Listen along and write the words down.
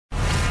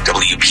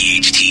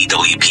WPHT,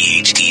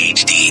 WPHT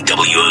HD,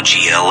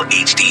 WOGL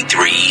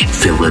HD3,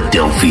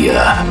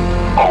 Philadelphia.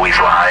 Always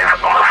live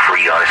on the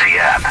free Odyssey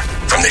app.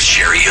 From the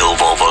Cherry Hill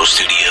Volvo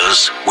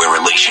Studios, where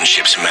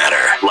relationships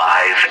matter.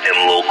 Live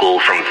and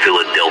local from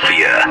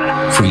Philadelphia.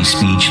 Free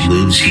speech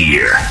lives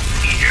here.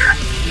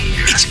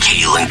 It's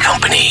Kale and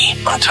Company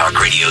on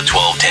Talk Radio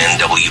 1210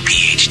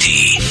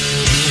 WPHT.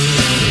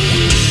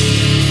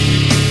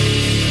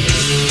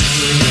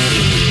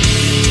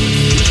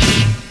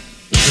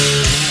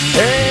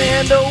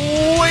 And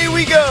away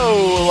we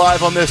go,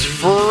 live on this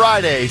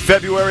Friday,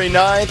 February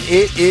 9th.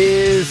 It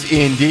is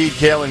indeed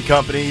Kale and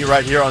Company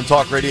right here on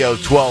Talk Radio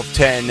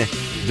 1210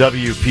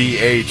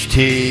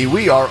 WPHT.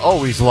 We are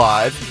always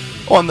live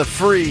on the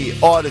free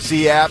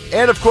Odyssey app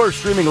and, of course,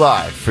 streaming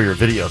live for your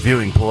video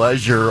viewing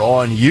pleasure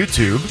on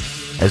YouTube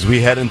as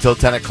we head until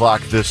 10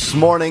 o'clock this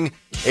morning.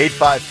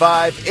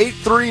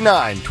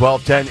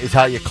 855-839-1210 is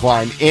how you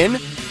climb in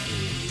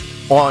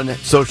on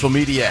social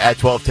media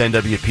at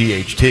 1210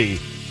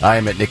 WPHT. I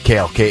am at Nick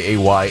Kale,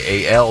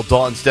 K-A-Y-A-L.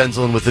 Dawn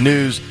Stenzelin with the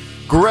news.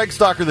 Greg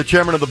Stocker, the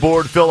chairman of the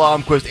board. Phil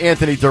Almquist,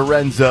 Anthony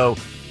Dorenzo,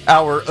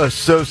 our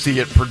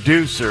associate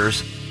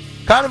producers.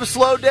 Kind of a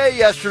slow day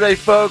yesterday,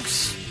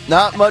 folks.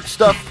 Not much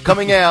stuff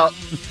coming out.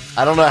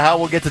 I don't know how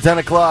we'll get to 10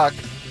 o'clock.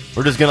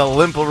 We're just going to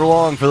limp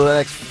along for the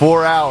next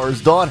 4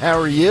 hours. Dawn, how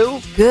are you?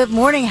 Good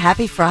morning.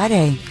 Happy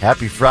Friday.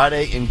 Happy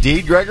Friday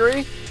indeed,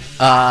 Gregory.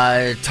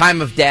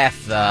 Time of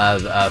death,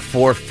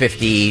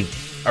 4:50.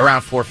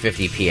 Around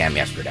 4:50 p.m.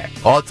 yesterday.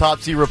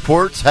 Autopsy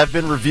reports have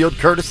been revealed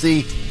courtesy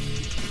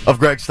of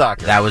Greg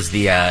Stocker.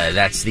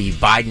 That's the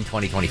Biden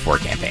 2024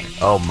 campaign.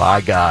 Oh my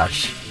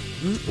gosh.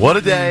 What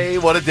a day,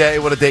 what a day,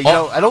 what a day. You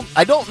know,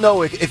 I don't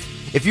know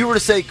if you were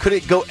to say, could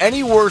it go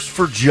any worse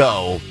for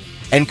Joe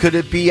and could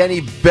it be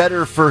any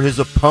better for his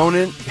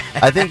opponent?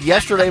 I think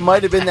yesterday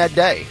might have been that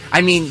day.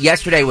 I mean,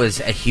 yesterday was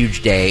a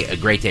huge day, a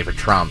great day for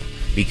Trump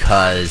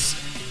because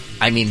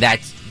I mean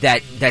that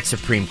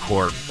Supreme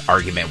Court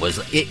argument was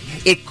it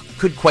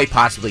could quite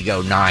possibly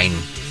go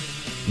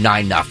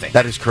 9-0.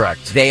 That is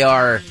correct. They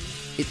are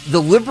the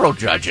liberal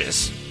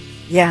judges.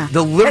 Yeah,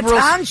 the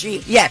liberals.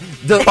 Ketanji. Yeah,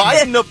 the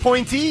Biden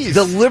appointees.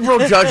 The liberal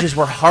judges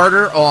were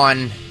harder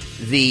on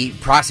the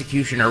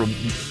prosecution or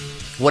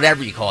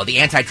whatever you call it, the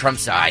anti-Trump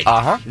side,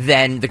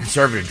 than the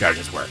conservative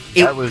judges were.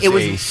 It was a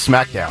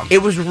smackdown.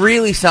 It was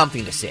really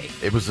something to see.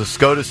 It was the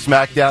SCOTUS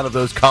smackdown of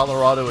those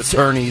Colorado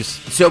attorneys.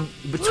 So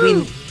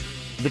between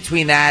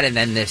that and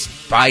then this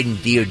Biden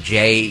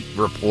DOJ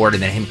report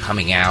and then him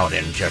coming out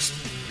and just,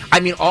 I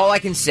mean, all I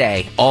can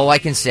say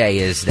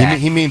is that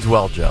he means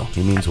well, Joe.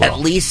 He means well. At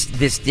least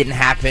this didn't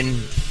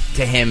happen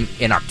to him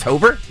in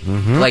October,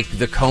 like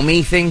the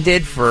Comey thing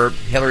did for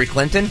Hillary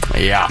Clinton.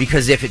 Yeah.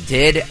 Because if it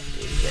did,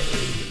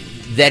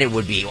 then it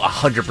would be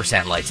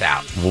 100% lights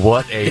out.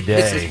 What a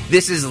day.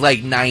 This is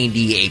like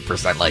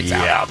 98% lights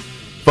out. Yeah.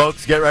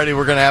 Folks, get ready.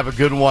 We're going to have a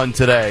good one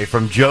today.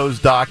 From Joe's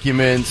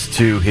documents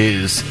to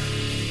his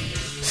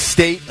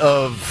state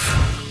of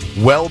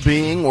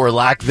well-being or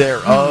lack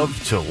thereof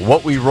to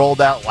what we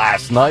rolled out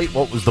last night.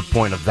 What was the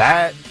point of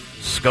that?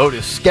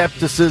 SCOTUS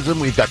skepticism.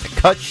 We've got the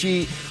cut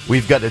sheet.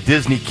 We've got a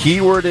Disney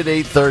keyword at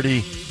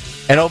 8:30.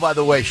 And oh, by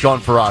the way, Sean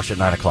Farash at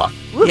 9 o'clock.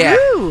 Yeah.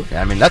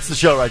 I mean, that's the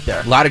show right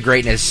there. A lot of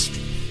greatness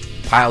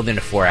piled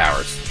into 4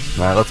 hours.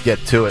 All right, let's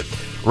get to it.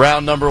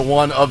 Round number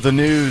one of the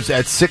news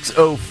at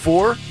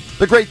 6:04.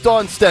 The great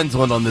Dawn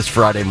Stenzelin on this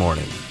Friday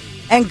morning.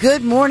 And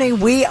good morning.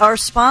 We are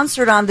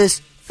sponsored on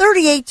this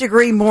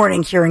 38-degree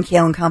morning here in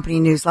Kale & Company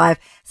News Live,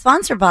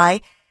 sponsored by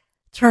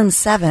Turn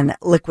 7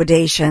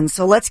 Liquidation.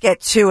 So let's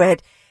get to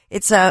it.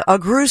 It's a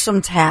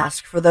gruesome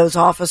task for those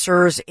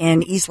officers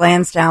in East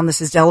Lansdowne. This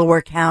is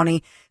Delaware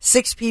County.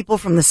 6 people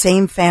from the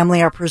same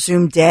family are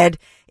presumed dead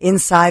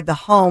inside the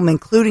home,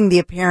 including the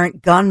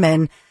apparent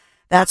gunman.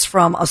 That's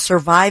from a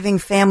surviving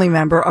family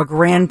member, a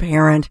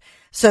grandparent.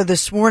 So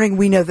this morning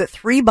we know that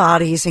 3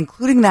 bodies,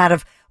 including that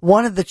of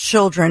one of the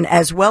children,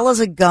 as well as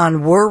a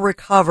gun, were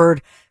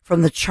recovered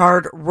from the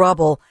charred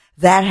rubble.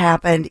 That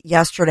happened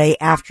yesterday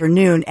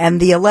afternoon. And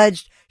the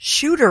alleged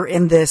shooter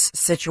in this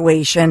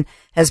situation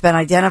has been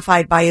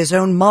identified by his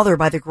own mother,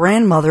 by the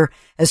grandmother,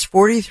 as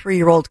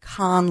 43-year-old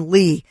Con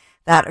Lee.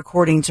 That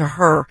according to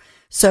her.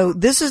 So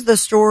this is the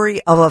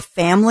story of a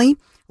family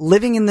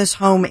living in this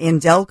home in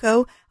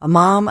Delco, a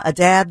mom, a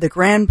dad, the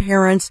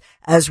grandparents,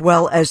 as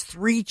well as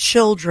 3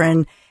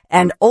 children.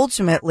 And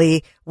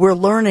ultimately, we're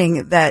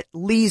learning that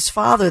Lee's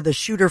father, the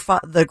shooter,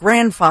 the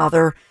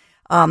grandfather,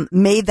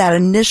 made that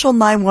initial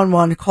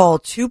 911 call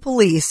to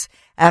police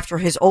after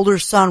his older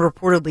son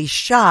reportedly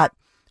shot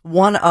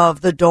one of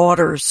the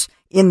daughters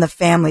in the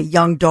family,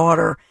 young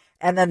daughter.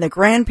 And then the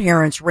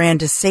grandparents ran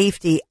to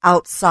safety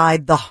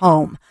outside the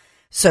home.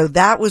 So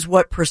that was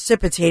what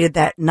precipitated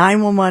that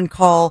 911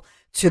 call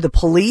to the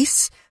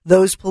police.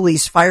 Those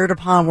police fired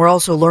upon. We're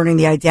also learning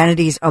the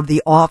identities of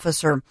the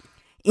officer.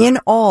 In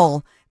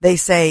all, they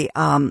say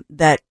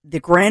that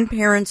the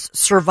grandparents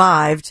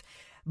survived,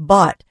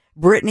 but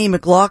Brittany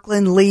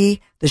McLaughlin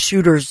Lee,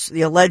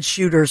 the alleged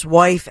shooter's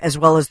wife, as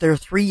well as their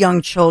 3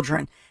 young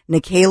children,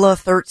 Nikayla,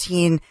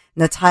 13,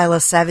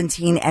 Natyla,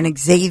 17, and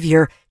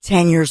Xavier,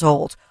 10 years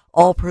old.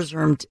 All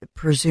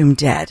presumed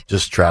dead.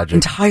 Just tragic.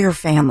 Entire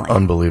family.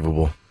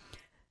 Unbelievable.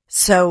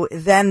 So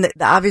then,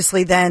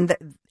 obviously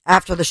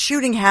after the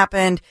shooting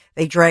happened,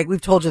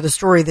 we've told you the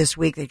story this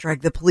week, they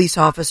dragged the police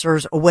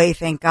officers away,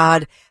 thank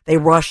God. They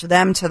rushed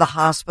them to the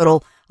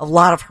hospital. A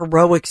lot of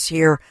heroics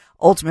here.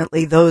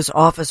 Ultimately, those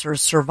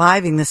officers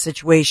surviving the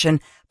situation.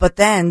 But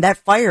then that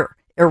fire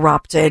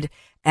erupted,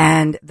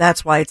 and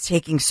that's why it's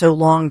taking so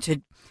long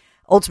to...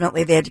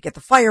 Ultimately, they had to get the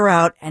fire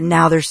out, and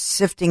now they're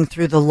sifting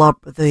through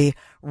the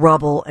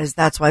rubble, as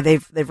that's why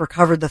they've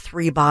recovered the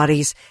 3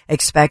 bodies.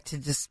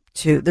 Expected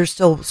they're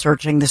still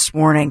searching this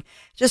morning.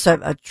 Just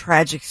a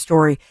tragic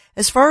story.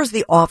 As far as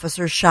the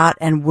officers shot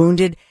and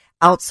wounded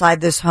outside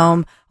this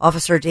home,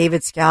 Officer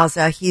David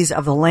Scalza, he's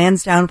of the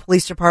Lansdowne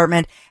Police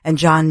Department, and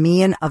John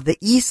Meehan of the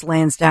East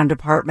Lansdowne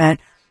Department.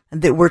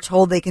 That we're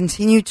told they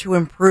continue to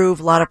improve.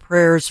 A lot of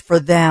prayers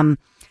for them.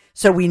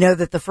 So we know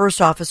that the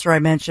first officer I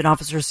mentioned,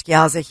 Officer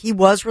Scalza, he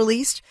was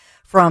released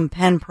from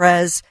Penn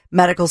Pres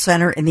Medical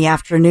Center in the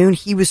afternoon.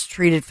 He was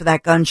treated for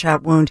that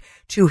gunshot wound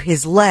to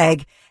his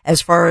leg. As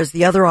far as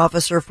the other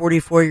officer,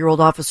 44-year-old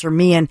Officer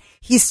Meehan,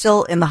 he's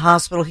still in the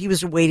hospital. He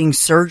was awaiting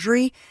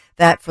surgery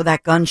for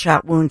that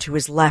gunshot wound to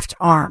his left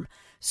arm.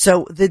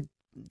 So the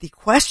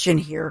question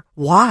here,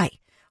 why?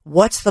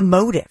 What's the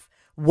motive?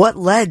 What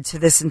led to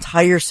this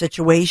entire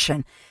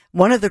situation?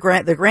 One of the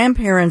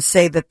grandparents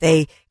say that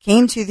they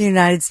came to the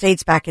United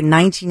States back in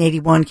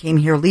 1981, came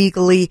here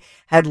legally,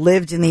 had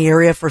lived in the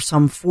area for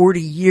some 40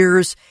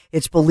 years.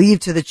 It's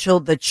believed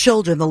the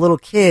children, the little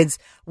kids,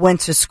 went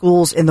to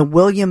schools in the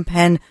William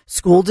Penn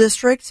School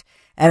District,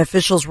 and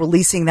officials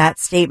releasing that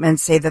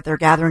statement say that they're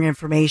gathering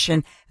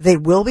information. They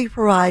will be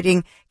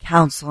providing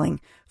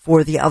counseling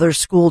for the other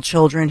school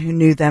children who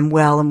knew them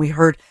well, and we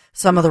heard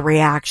some of the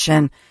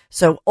reaction.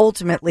 So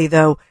ultimately,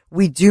 though,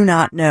 we do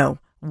not know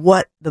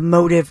what the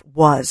motive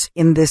was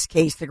in this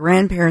case. The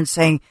grandparents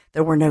saying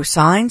there were no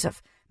signs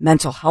of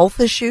mental health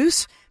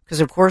issues,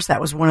 because of course that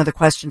was one of the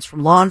questions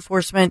from law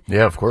enforcement.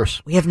 Yeah, of course.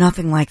 We have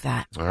nothing like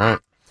that. All right.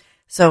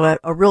 So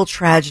a real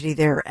tragedy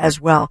there as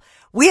well.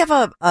 We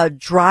have a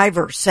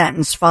driver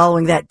sentenced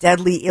following that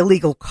deadly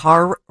illegal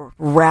car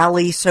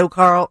rally,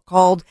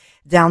 so-called,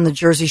 down the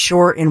Jersey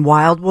Shore in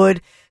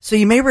Wildwood. So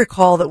you may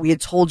recall that we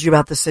had told you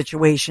about the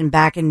situation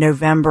back in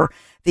November.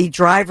 The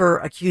driver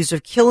accused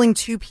of killing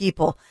 2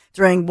 people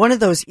during one of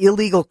those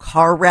illegal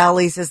car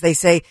rallies, as they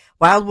say,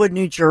 Wildwood,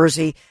 New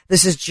Jersey.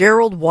 This is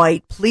Gerald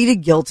White,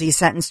 pleaded guilty,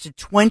 sentenced to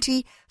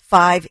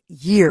 25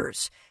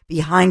 years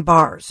behind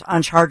bars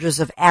on charges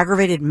of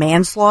aggravated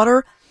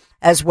manslaughter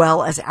as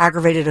well as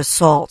aggravated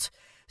assault.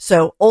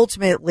 So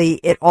ultimately,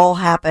 it all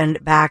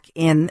happened back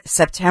in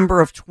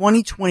September of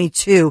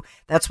 2022.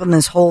 That's when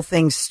this whole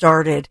thing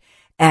started.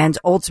 And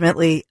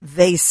ultimately,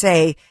 they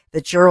say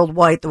that Gerald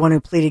White, the one who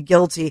pleaded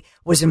guilty,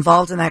 was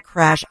involved in that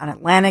crash on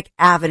Atlantic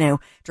Avenue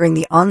during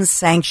the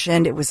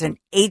unsanctioned, it was an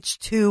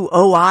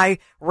H2OI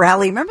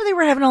rally. Remember they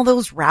were having all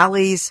those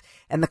rallies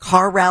and the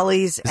car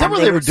rallies? Is that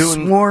where they were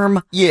doing?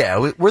 Swarm? Yeah,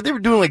 where they were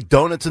doing like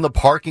donuts in the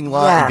parking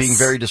lot and being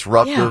very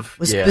disruptive. Yeah, it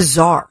was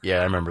bizarre.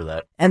 Yeah, I remember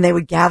that. And they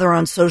would gather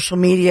on social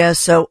media.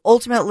 So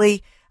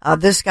ultimately,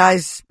 this guy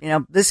is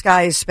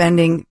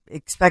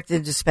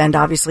expected to spend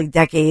obviously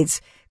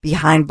decades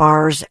behind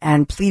bars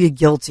and pleaded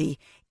guilty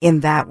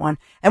in that one.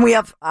 And we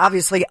have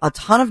obviously a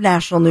ton of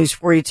national news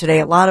for you today.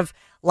 A lot of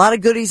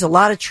goodies, a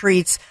lot of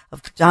treats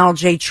of Donald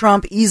J.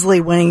 Trump easily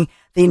winning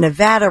the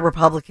Nevada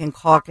Republican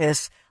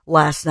caucus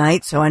last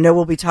night. So I know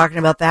we'll be talking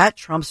about that.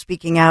 Trump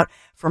speaking out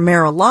for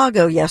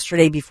Mar-a-Lago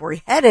yesterday before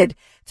he headed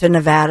to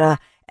Nevada.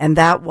 And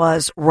that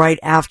was right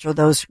after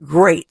those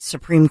great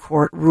Supreme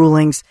Court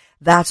rulings.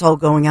 That's all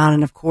going on.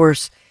 And of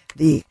course,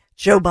 the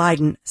Joe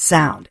Biden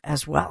sound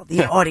as well,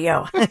 the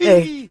audio.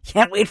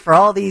 Can't wait for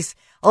all these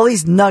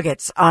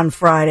nuggets on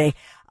Friday.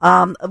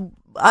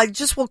 I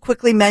just will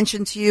quickly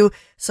mention to you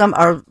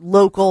our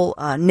local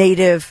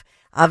native,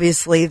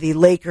 obviously the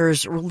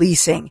Lakers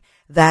releasing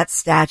that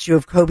statue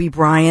of Kobe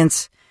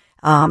Bryant,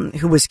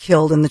 who was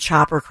killed in the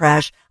chopper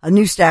crash. A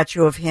new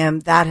statue of him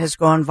that has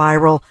gone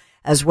viral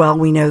as well.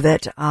 We know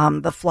that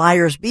the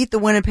Flyers beat the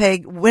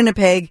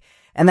Winnipeg,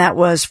 and that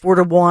was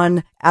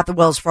 4-1 at the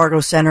Wells Fargo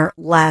Center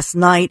last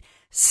night.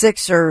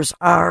 Sixers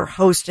are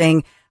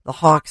hosting the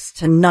Hawks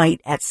tonight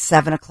at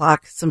 7:00.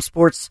 Some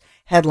sports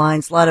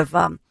headlines, a lot of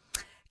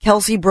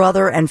Kelsey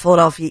brother and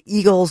Philadelphia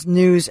Eagles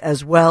news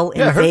as well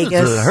in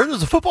Vegas. I heard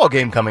there's a football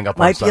game coming up.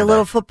 Might on be a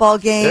little football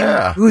game.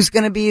 Yeah. Who's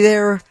going to be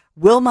there?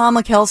 Will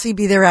Mama Kelsey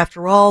be there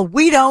after all?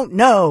 We don't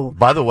know.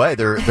 By the way,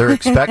 they're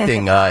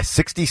expecting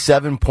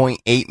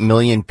 67.8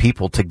 million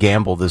people to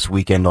gamble this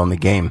weekend on the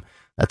game.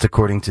 That's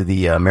according to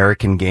the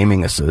American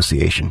Gaming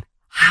Association.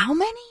 How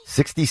many?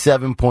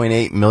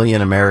 67.8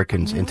 million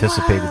Americans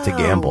anticipated to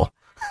gamble.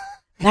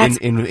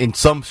 In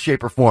some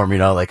shape or form,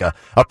 like a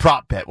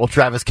prop bet. Will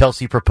Travis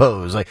Kelce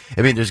propose?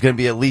 There's going to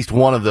be at least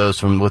one of those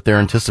from what they're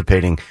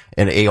anticipating,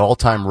 and a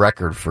all-time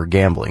record for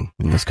gambling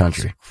in this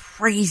country.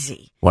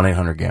 Crazy.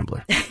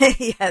 1-800-GAMBLER.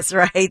 Yes,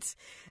 right.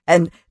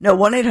 And no,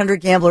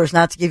 1-800-GAMBLER is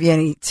not to give you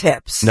any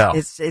tips. No.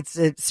 It's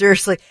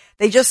seriously,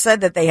 they just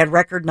said that they had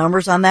record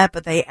numbers on that,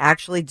 but they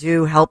actually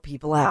do help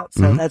people out.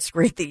 So that's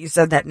great that you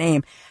said that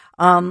name.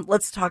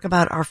 Let's talk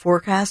about our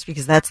forecast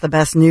because that's the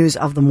best news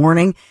of the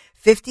morning.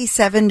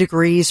 57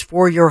 degrees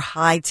for your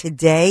high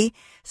today.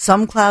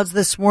 Some clouds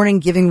this morning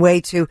giving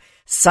way to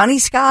sunny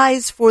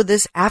skies for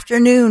this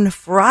afternoon,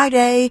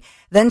 Friday.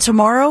 Then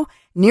tomorrow,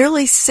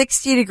 nearly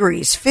 60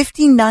 degrees,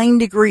 59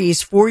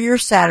 degrees for your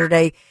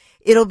Saturday.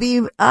 It'll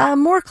be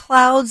more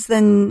clouds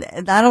than,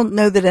 I don't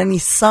know that any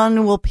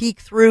sun will peek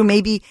through.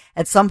 Maybe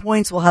at some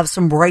points we'll have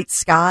some bright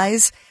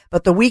skies,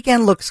 but the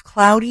weekend looks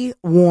cloudy,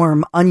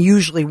 warm,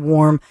 unusually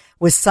warm,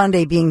 with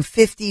Sunday being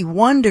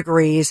 51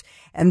 degrees.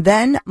 And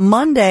then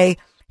Monday,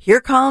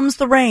 here comes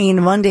the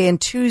rain. Monday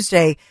and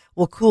Tuesday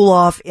will cool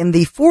off in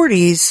the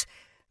 40s.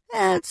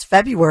 It's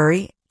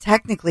February,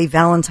 technically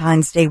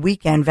Valentine's Day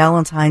weekend,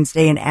 Valentine's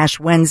Day and Ash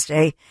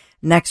Wednesday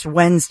next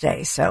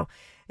Wednesday. So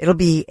it'll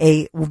be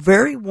a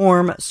very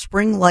warm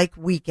spring-like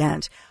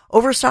weekend.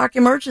 Overstock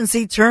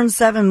emergency, turn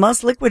 7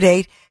 must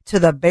liquidate to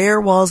the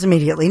bare walls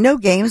immediately. No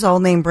games, all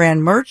name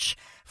brand merch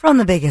from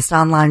the biggest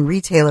online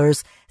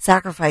retailers,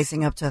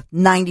 sacrificing up to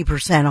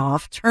 90%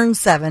 off. Turn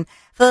 7,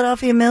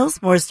 Philadelphia Mills,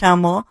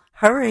 Moorestown Mall.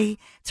 Hurry.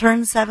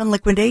 Turn 7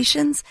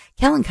 liquidations.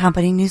 Kell &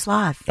 Company News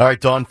Live. All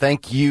right, Dawn,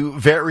 thank you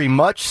very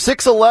much.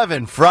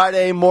 6:11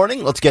 Friday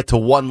morning. Let's get to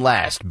one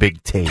last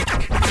big take.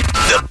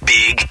 The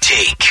Big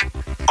Take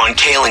on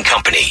Kale &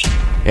 Company.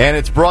 And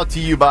it's brought to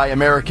you by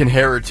American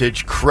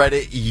Heritage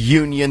Credit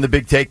Union. The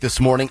big take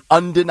this morning,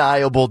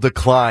 undeniable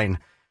decline.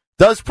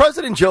 Does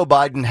President Joe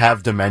Biden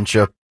have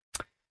dementia?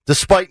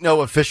 Despite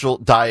no official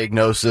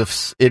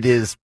diagnosis, it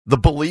is the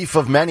belief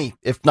of many,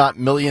 if not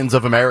millions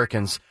of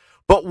Americans.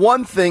 But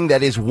one thing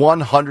that is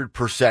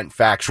 100%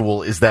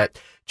 factual is that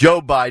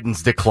Joe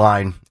Biden's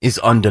decline is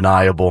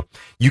undeniable.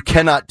 You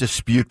cannot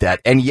dispute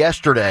that. And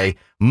yesterday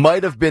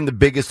might have been the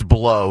biggest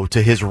blow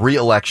to his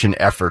reelection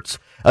efforts.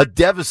 A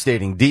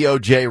devastating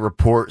DOJ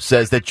report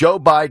says that Joe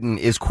Biden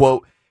is,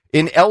 quote,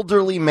 an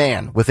elderly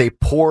man with a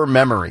poor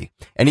memory,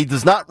 and he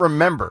does not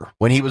remember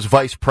when he was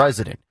vice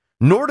president,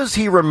 nor does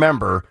he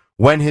remember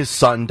when his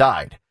son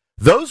died.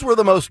 Those were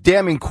the most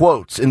damning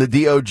quotes in the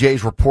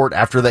DOJ's report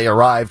after they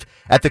arrived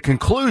at the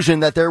conclusion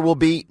that there will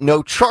be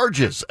no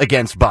charges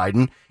against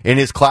Biden in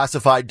his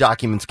classified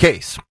documents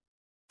case.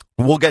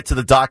 We'll get to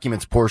the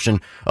documents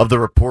portion of the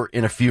report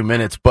in a few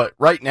minutes, but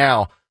right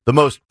now, the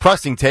most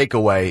pressing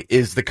takeaway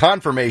is the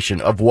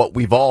confirmation of what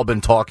we've all been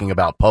talking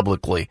about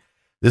publicly.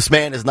 This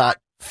man is not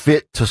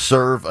fit to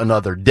serve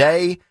another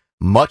day,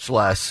 much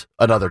less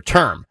another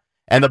term.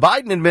 And the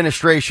Biden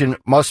administration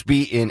must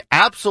be in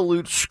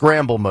absolute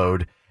scramble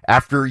mode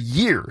after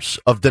years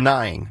of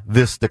denying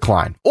this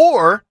decline.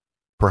 Or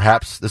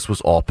perhaps this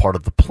was all part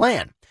of the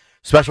plan.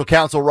 Special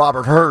counsel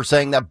Robert Hur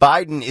saying that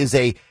Biden is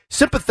a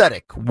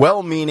sympathetic,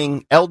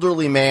 well-meaning,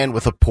 elderly man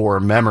with a poor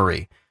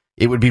memory.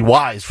 It would be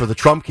wise for the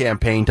Trump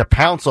campaign to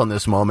pounce on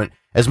this moment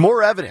as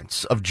more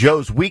evidence of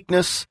Joe's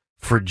weakness,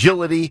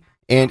 fragility,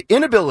 and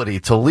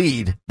inability to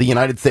lead the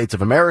United States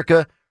of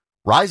America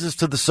rises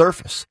to the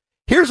surface.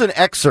 Here's an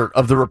excerpt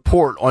of the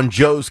report on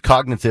Joe's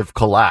cognitive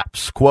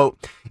collapse. Quote,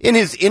 in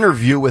his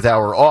interview with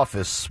our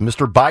office,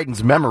 Mr.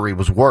 Biden's memory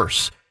was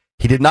worse.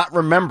 He did not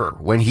remember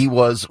when he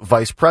was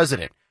vice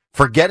president,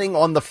 forgetting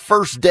on the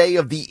first day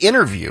of the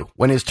interview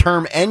when his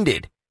term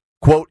ended.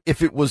 Quote,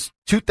 if it was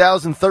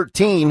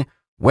 2013,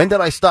 when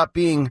did I stop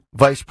being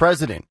vice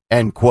president?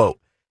 End quote.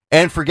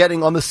 And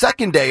forgetting on the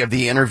second day of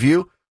the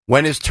interview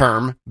when his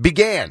term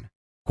began.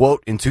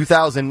 Quote, in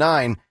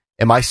 2009,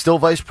 am I still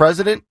vice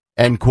president?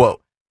 End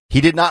quote. He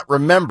did not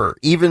remember,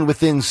 even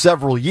within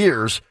several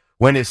years,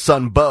 when his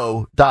son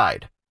Beau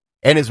died.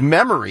 And his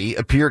memory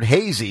appeared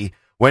hazy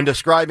when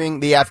describing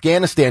the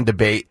Afghanistan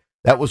debate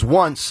that was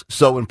once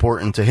so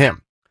important to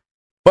him.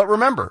 But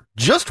remember,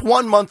 just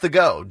 1 month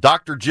ago,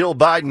 Dr. Jill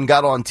Biden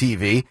got on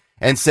TV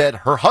and said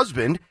her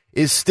husband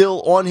is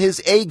still on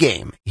his A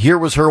game. Here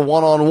was her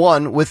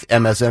one-on-one with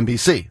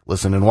MSNBC.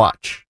 Listen and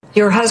watch.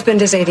 Your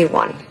husband is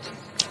 81.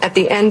 At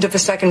the end of the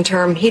second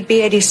term, he'd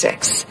be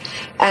 86.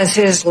 As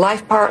his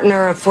life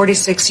partner of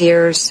 46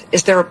 years,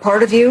 is there a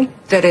part of you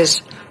that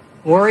is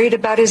worried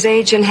about his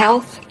age and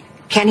health?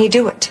 Can he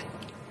do it?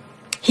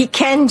 He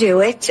can do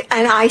it.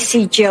 And I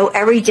see Joe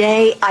every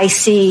day. I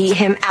see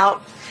him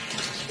out,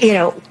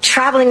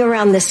 traveling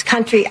around this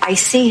country. I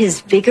see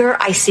his vigor.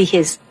 I see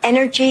his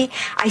energy.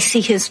 I see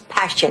his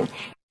passion.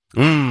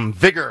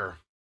 Vigor.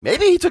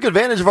 Maybe he took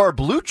advantage of our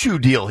Blue Chew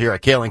deal here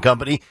at Kale &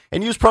 Company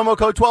and used promo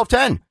code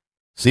 1210.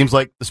 Seems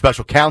like the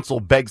special counsel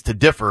begs to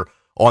differ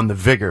on the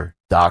vigor,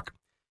 Doc.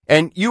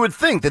 And you would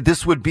think that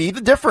this would be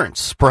the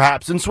difference,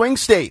 perhaps in swing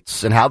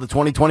states and how the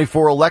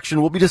 2024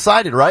 election will be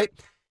decided, right?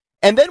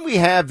 And then we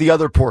have the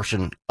other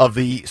portion of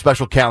the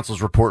special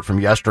counsel's report from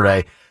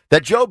yesterday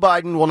that Joe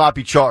Biden will not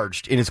be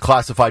charged in his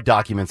classified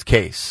documents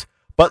case.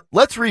 But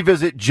let's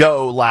revisit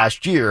Joe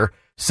last year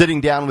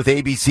sitting down with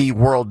ABC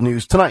World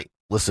News Tonight.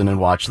 Listen and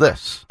watch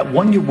this.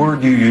 One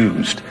word you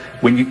used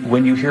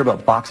when you hear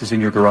about boxes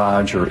in your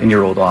garage or in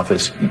your old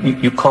office,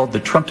 you called the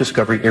Trump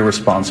discovery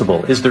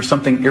irresponsible. Is there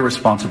something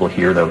irresponsible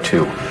here, though,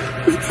 too?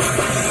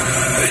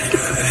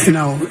 You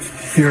know,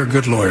 you're a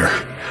good lawyer,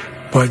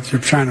 but you're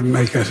trying to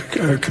make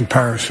a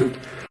comparison.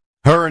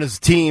 Her and his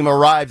team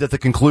arrived at the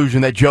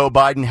conclusion that Joe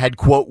Biden had,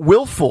 quote,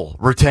 willful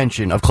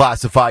retention of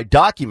classified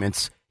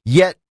documents,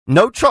 yet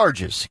no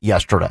charges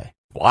yesterday.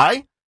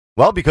 Why?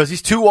 Well, because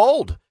he's too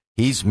old.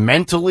 He's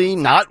mentally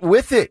not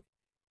with it.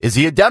 Is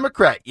he a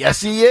Democrat?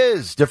 Yes, he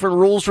is. Different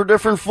rules for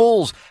different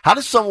fools. How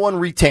does someone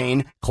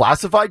retain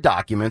classified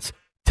documents,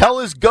 tell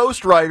his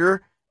ghostwriter,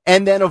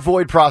 and then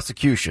avoid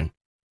prosecution?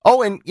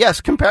 Oh, and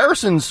yes,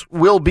 comparisons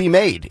will be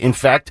made. In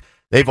fact,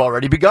 they've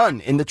already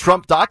begun. In the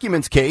Trump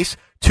documents case,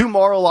 2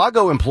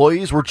 Mar-a-Lago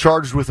employees were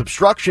charged with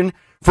obstruction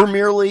for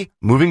merely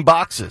moving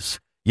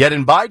boxes. Yet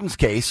in Biden's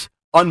case,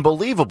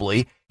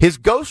 unbelievably, his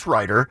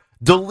ghostwriter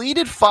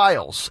deleted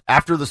files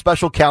after the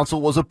special counsel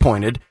was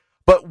appointed,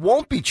 but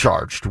won't be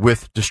charged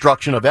with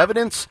destruction of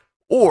evidence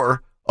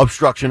or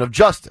obstruction of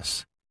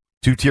justice.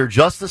 Two-tier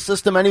justice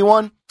system,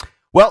 anyone?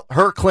 Well,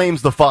 Her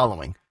claims the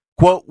following,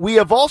 quote, we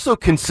have also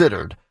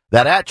considered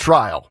that at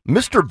trial,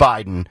 Mr.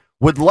 Biden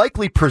would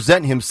likely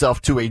present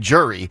himself to a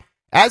jury,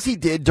 as he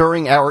did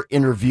during our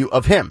interview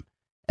of him,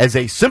 as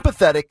a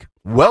sympathetic,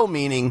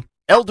 well-meaning,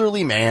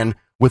 elderly man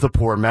with a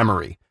poor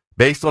memory.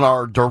 Based on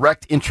our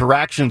direct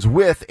interactions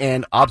with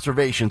and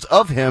observations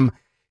of him,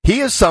 he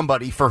is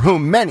somebody for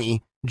whom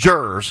many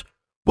jurors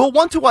will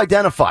want to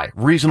identify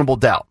reasonable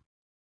doubt.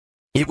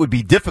 It would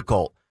be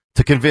difficult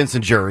to convince a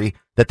jury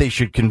that they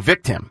should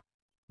convict him.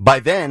 By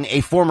then,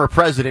 a former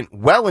president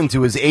well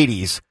into his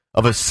 80s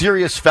of a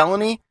serious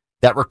felony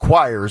that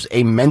requires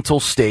a mental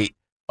state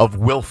of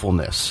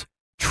willfulness.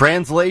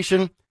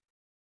 Translation,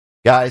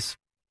 guys,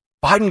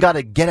 Biden got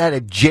a get out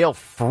of jail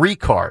free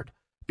card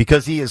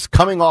because he is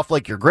coming off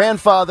like your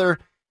grandfather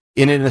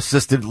in an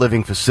assisted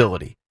living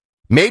facility.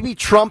 Maybe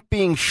Trump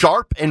being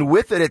sharp and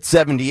with it at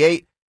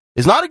 78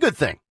 is not a good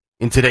thing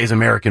in today's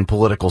American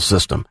political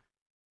system.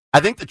 I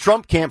think the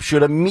Trump camp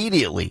should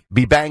immediately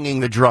be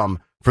banging the drum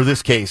for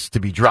this case to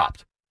be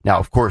dropped. Now,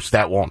 of course,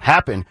 that won't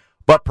happen,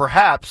 but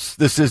perhaps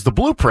this is the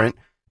blueprint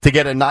to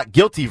get a not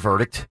guilty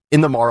verdict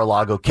in the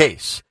Mar-a-Lago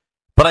case.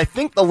 But I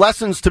think the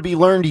lessons to be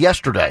learned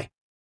yesterday,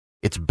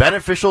 it's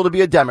beneficial to be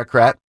a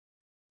Democrat,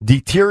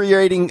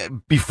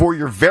 deteriorating before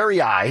your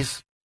very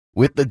eyes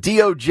with the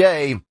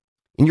DOJ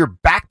in your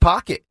back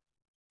pocket,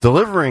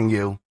 delivering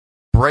you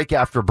break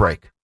after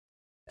break.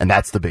 And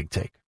that's the big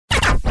take.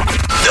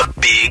 The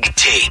Big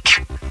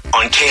Take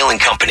on Kale and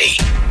Company.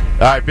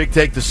 All right, big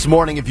take this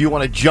morning. If you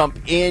want to jump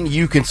in,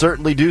 you can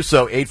certainly do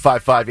so.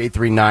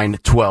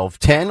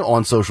 855-839-1210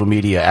 on social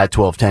media at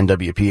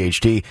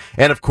 1210WPHT.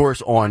 And, of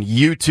course, on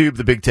YouTube.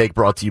 The big take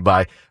brought to you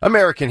by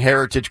American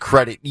Heritage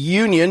Credit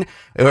Union,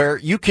 where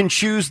you can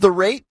choose the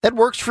rate that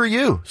works for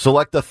you.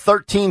 Select the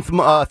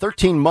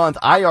 13-month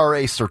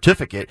IRA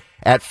certificate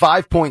at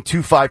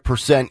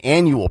 5.25%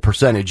 annual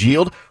percentage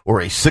yield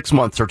or a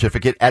 6-month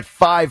certificate at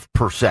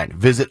 5%.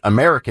 Visit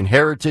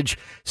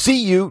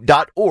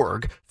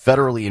AmericanHeritageCU.org.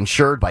 Federally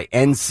insured by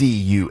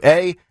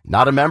NCUA.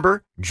 Not a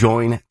member?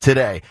 Join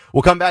today.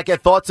 We'll come back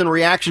at thoughts and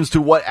reactions to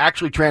what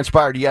actually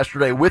transpired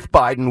yesterday with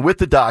Biden, with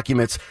the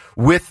documents,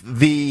 with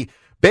the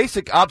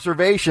basic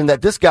observation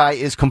that this guy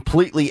is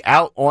completely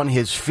out on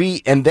his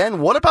feet. And then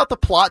what about the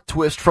plot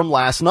twist from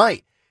last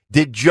night?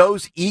 Did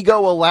Joe's ego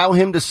allow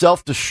him to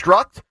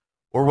self-destruct?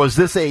 Or was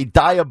this a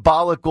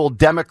diabolical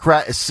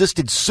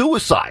Democrat-assisted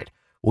suicide?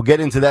 We'll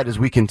get into that as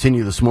we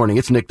continue this morning.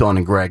 It's Nick, Dawn,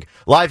 and Greg,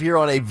 live here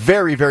on a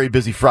very, very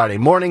busy Friday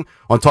morning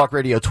on Talk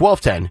Radio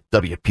 1210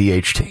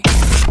 WPHT.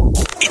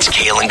 It's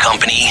Kale and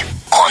Company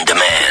on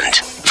demand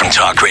from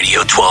Talk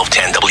Radio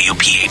 1210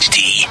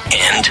 WPHT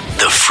and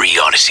the free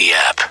Odyssey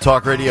app.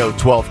 Talk Radio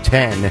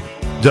 1210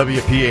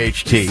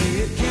 WPHT.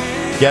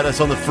 Get us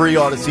on the free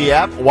Odyssey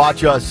app.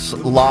 Watch us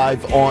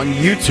live on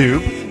YouTube.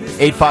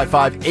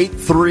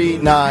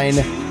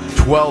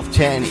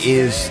 855-839-1210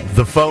 is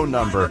the phone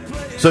number.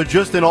 So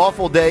just an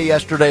awful day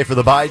yesterday for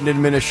the Biden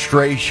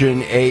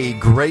administration. A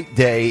great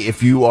day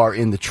if you are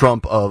in the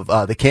camp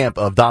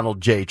of Donald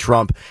J.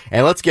 Trump.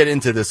 And let's get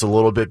into this a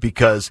little bit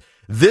because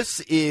this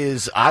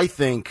is, I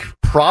think,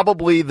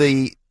 probably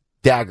the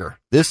dagger.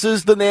 This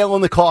is the nail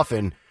in the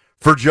coffin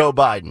for Joe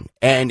Biden.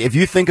 And if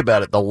you think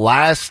about it, the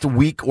last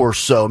week or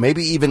so,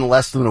 maybe even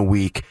less than a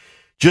week,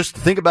 just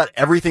think about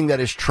everything that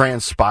has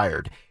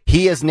transpired.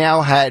 He has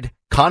now had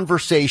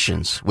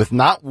conversations with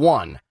not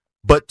one,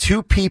 but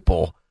 2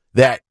 people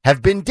that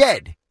have been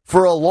dead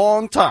for a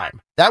long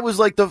time. That was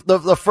like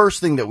the first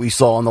thing that we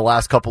saw in the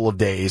last couple of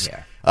days.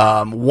 Yeah.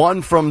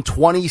 One from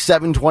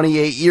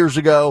 28 years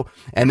ago.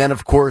 And then,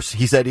 of course,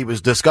 he said he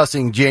was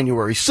discussing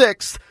January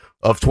 6th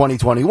of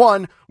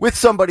 2021 with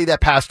somebody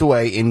that passed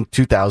away in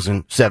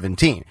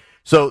 2017.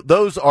 So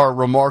those are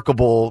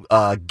remarkable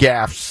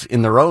gaffes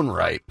in their own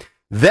right.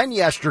 Then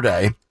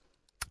yesterday,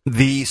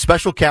 the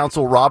special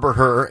counsel, Robert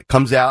Hur,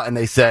 comes out and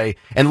they say,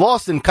 and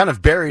lost and kind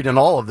of buried in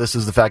all of this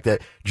is the fact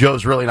that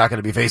Joe's really not going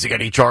to be facing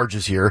any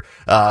charges here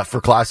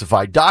for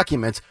classified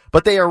documents.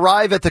 But they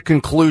arrive at the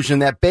conclusion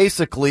that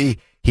basically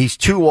he's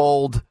too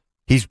old.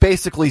 He's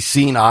basically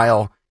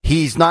senile.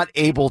 He's not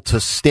able to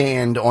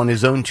stand on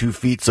his own 2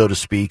 feet, so to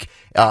speak,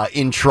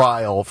 in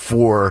trial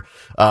for,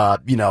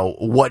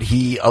 what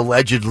he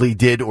allegedly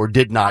did or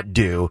did not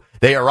do.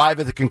 They arrive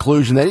at the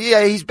conclusion that,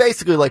 he's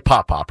basically like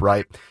Pop,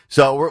 right?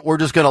 So we're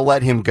just going to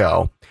let him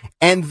go.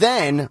 And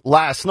then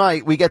last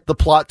night we get the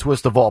plot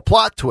twist of all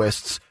plot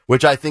twists,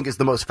 which I think is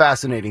the most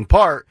fascinating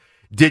part.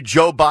 Did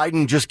Joe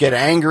Biden just get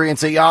angry and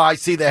say, I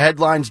see the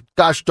headlines.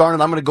 Gosh darn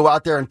it, I'm going to go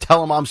out there and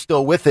tell him I'm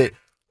still with it.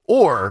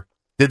 Or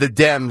did the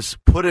Dems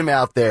put him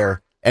out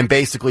there and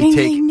basically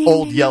take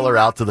Old Yeller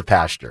out to the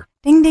pasture?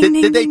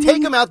 Did they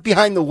take him out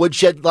behind the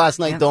woodshed last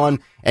night, Dawn,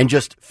 and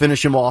just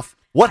finish him off?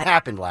 What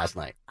happened last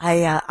night?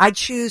 I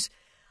choose,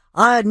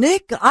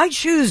 Nick, I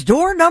choose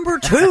door number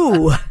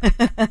 2.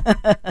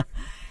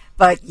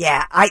 But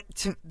yeah,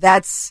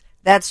 that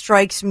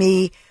strikes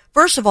me.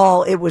 First of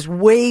all, it was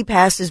way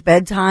past his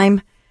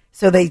bedtime.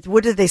 So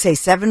what did they say?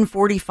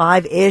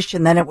 7:45-ish,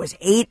 and then it was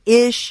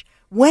 8-ish.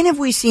 When have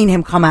we seen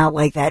him come out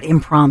like that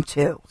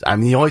impromptu? I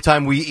mean, the only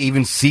time we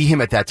even see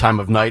him at that time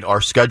of night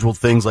are scheduled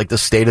things like the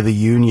State of the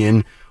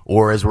Union,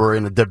 or as we're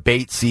in a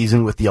debate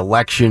season with the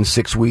election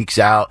 6 weeks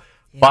out.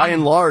 Yeah. By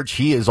and large,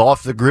 he is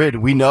off the grid.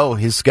 We know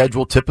his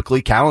schedule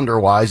typically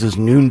calendar-wise is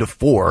noon to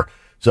 4.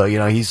 So,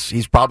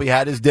 he's probably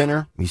had his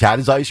dinner. He's had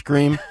his ice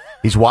cream.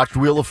 He's watched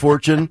Wheel of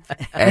Fortune.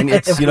 And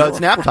it's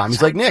nap time.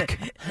 He's like Nick.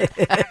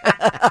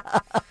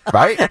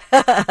 Right?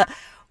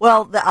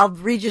 Well, I'll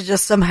read you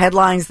just some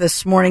headlines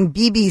this morning.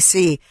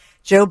 BBC,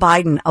 Joe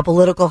Biden, a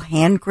political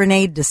hand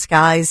grenade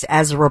disguised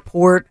as a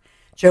report.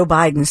 Joe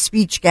Biden's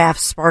speech gaffe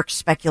sparks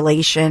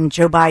speculation.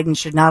 Joe Biden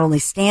should not only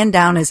stand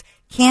down as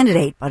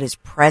candidate, but as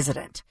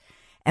president.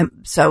 And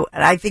so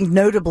I think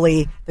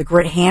notably the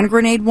great hand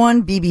grenade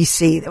one,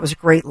 BBC, that was a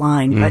great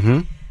line. Mm-hmm.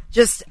 But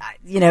just,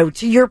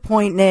 to your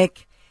point,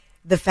 Nick,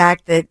 the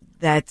fact that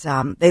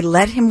they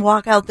let him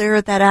walk out there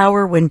at that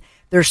hour when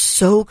they're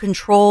so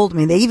controlled. I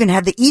mean, they even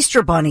had the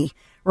Easter Bunny,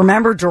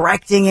 remember,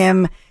 directing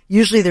him.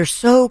 Usually they're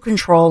so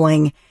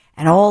controlling,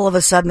 and all of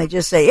a sudden they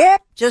just say,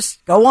 yep,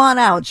 just go on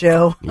out,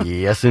 Joe.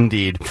 Yes,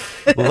 indeed.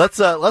 Well,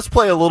 let's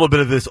play a little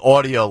bit of this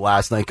audio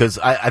last night, because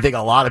I think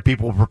a lot of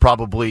people were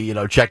probably,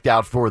 checked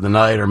out for the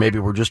night, or maybe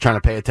we're just trying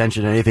to pay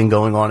attention to anything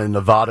going on in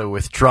Nevada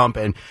with Trump.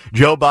 And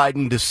Joe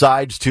Biden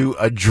decides to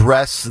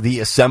address the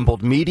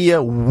assembled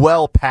media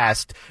well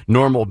past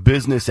normal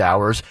business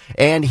hours.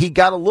 And he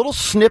got a little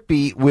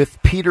snippy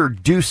with Peter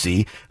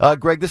Doocy.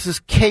 Greg, this is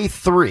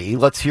K3.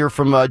 Let's hear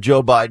from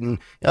Joe Biden.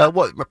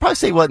 Probably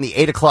say in the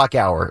 8 o'clock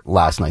hour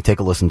last night. Take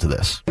a listen to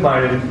this.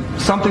 Biden,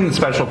 something the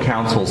special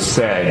counsel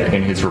said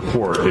in his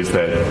report is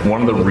that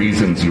one of the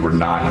reasons you were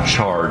not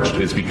charged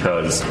is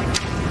because,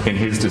 in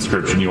his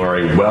description, you are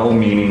a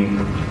well-meaning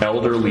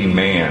elderly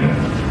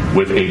man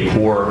with a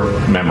poor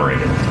memory.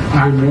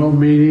 I'm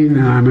well-meaning,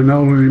 and I'm an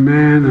elderly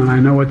man, and I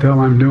know what the hell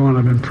I'm doing.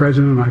 I've been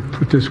president. I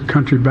put this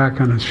country back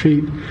on its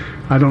feet.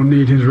 I don't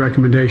need his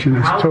recommendation.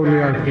 It's How totally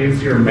bad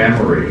is your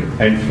memory,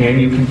 and can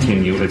you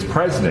continue as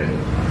president?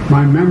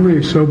 My memory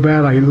is so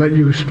bad I let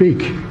you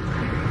speak.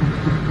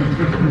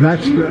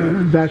 That's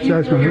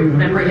your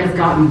memory has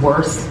gotten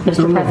worse,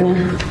 Mr.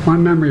 President? My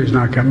memory has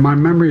not gotten. My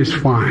memory is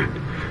fine.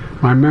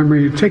 My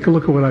memory. Take a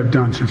look at what I've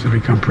done since I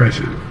become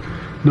president.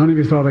 None of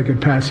you thought I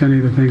could pass any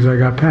of the things I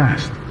got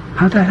passed.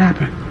 How'd that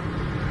happen?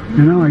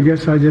 I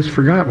guess I just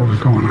forgot what was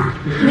going on.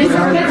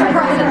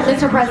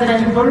 Mr.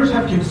 President. Voters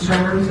have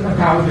concerns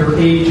about your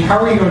age. How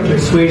are you going to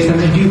assuage them?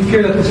 And do you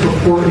fear that this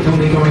report is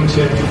only going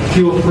to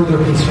fuel further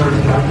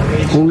concerns about your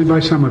age? Only by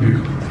some of you.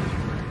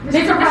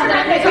 Mr.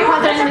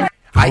 President.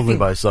 Only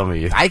by some of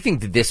you. I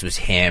think that this was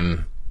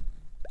him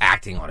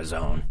acting on his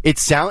own.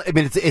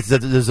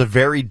 There's a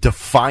very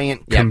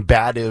defiant,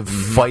 combative,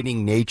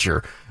 fighting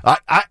nature.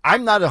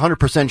 I'm not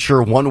 100%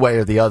 sure one way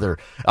or the other.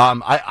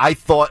 I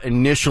thought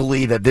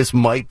initially that this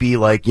might be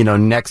like,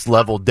 next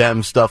level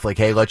Dem stuff, like,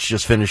 hey, let's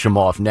just finish him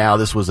off now.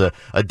 This was a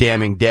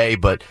damning day,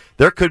 but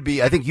there could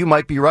be, I think you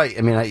might be right.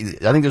 I mean, I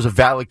think there's a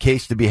valid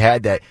case to be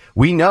had that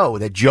we know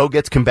that Joe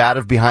gets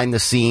combative behind the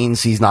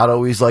scenes. He's not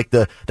always like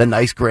the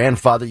nice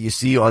grandfather you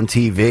see on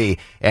TV.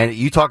 And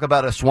you talk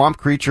about a swamp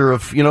creature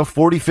of,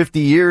 40, 50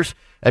 years.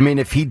 I mean,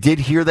 if he did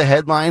hear the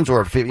headlines,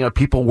 or if,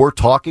 people were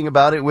talking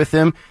about it with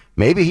him,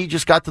 maybe he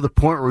just got to the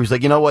point where he's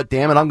like, you know what,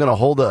 damn it, I'm going to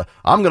hold a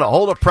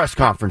press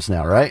conference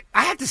now, right?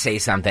 I have to say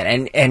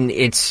something, and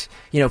it's,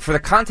 for the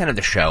content of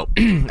the show,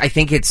 I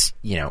think it's,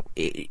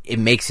 it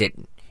makes it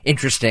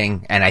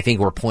interesting, and I think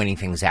we're pointing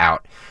things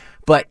out.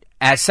 But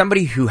as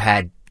somebody who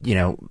had,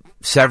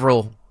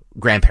 several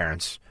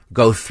grandparents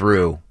go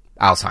through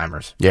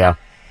Alzheimer's. Yeah.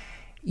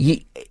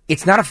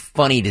 It's not a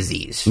funny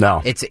disease.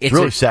 No, it's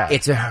really sad.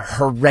 It's a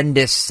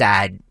horrendous,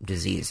 sad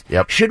disease.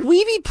 Yep. Should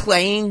we be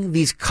playing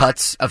these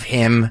cuts of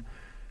him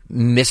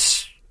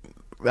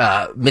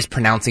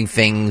mispronouncing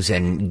things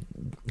and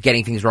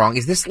getting things wrong?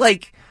 Is this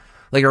like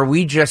are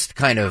we just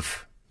kind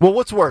of Well,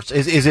 what's worse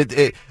is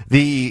it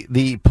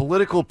the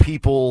political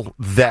people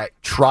that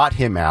trot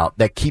him out,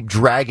 that keep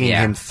dragging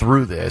him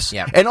through this,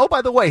 and oh,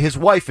 by the way, his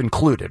wife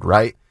included,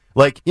 right?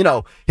 Like,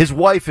 his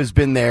wife has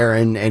been there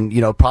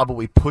and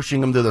probably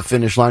pushing him to the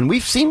finish line.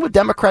 We've seen what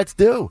Democrats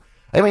do.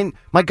 I mean,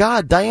 my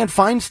God, Dianne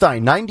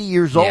Feinstein, 90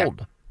 years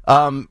old.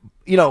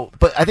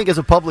 But I think as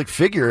a public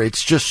figure,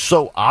 it's just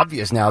so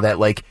obvious now that,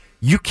 like,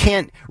 you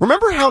can't.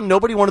 Remember how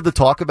nobody wanted to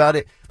talk about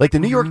it? Like the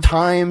New York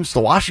Times, the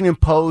Washington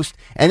Post,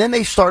 and then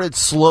they started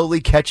slowly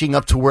catching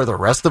up to where the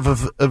rest of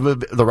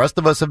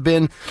us have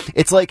been.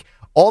 It's like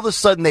all of a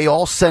sudden they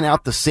all sent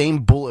out the same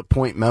bullet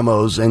point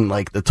memos and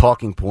like the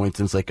talking points,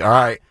 and it's like, all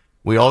right,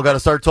 we all got to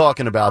start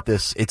talking about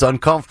this. It's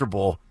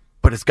uncomfortable,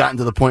 but it's gotten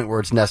to the point where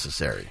it's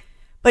necessary.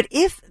 But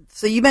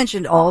so you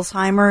mentioned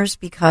Alzheimer's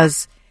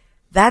because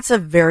that's a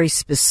very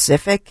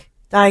specific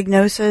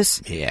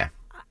diagnosis. Yeah.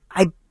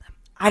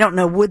 I don't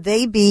know. Would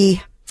they be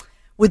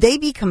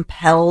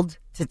compelled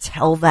to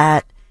tell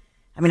that?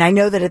 I mean, I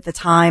know that at the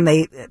time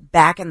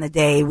back in the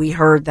day, we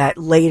heard that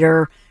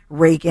later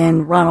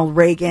Ronald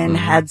Reagan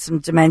had some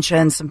dementia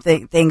and some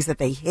things that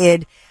they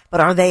hid. But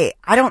are they?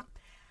 I don't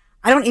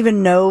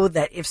even know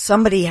that if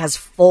somebody has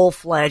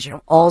full-fledged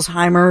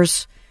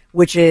Alzheimer's,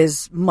 which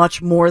is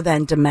much more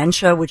than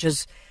dementia, which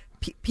is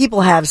people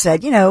have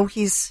said,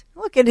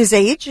 look at his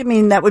age. I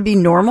mean, that would be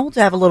normal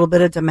to have a little bit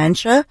of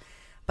dementia.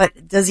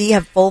 But does he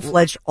have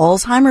full-fledged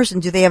Alzheimer's,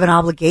 and do they have an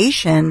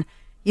obligation?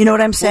 You know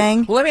what I'm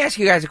saying? Well, let me ask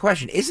you guys a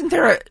question. Isn't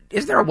there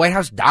a White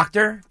House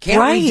doctor?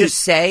 Can't we just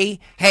say,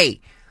 hey,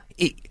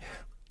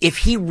 if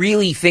he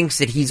really thinks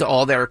that he's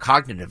all there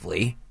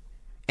cognitively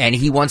and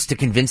he wants to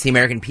convince the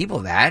American people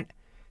that,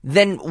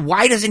 then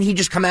why doesn't he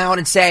just come out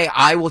and say,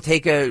 I will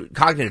take a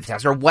cognitive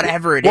test or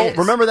whatever it is? Well,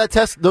 remember that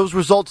test, those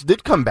results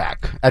did come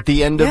back at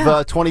the end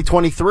of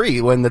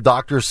 2023 when the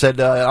doctor said,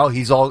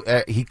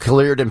 he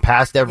cleared and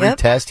passed every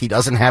test. He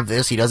doesn't have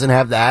this. He doesn't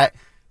have that.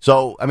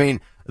 So, I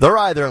mean, they're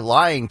either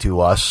lying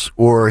to us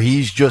or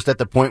he's just at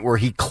the point where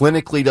he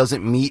clinically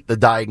doesn't meet the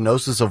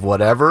diagnosis of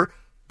whatever.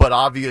 But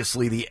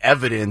obviously the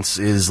evidence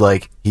is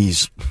like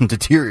he's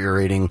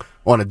deteriorating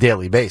on a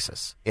daily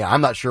basis. Yeah, I'm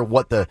not sure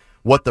what the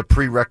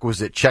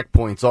prerequisite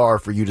checkpoints are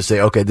for you to say,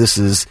 okay, this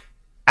is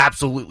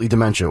absolutely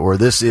dementia, or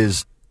this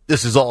is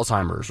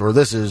Alzheimer's, or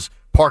this is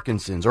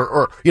Parkinson's,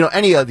 or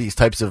any of these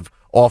types of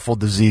awful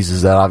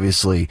diseases that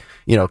obviously,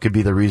 could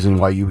be the reason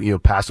why you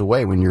pass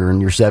away when you're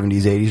in your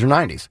 70s, 80s, or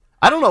 90s.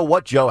 I don't know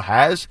what Joe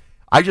has.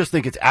 I just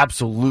think it's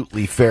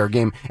absolutely fair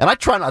game. And I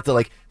try not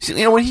to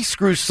when he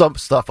screws some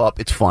stuff up,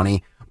 it's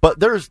funny. But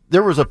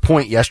there was a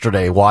point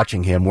yesterday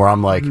watching him where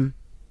I'm like,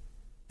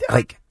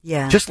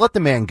 just let the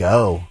man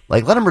go.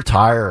 Like, let him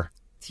retire.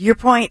 To your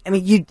point, I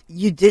mean,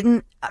 you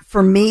didn't,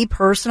 for me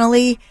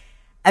personally,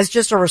 as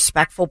just a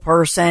respectful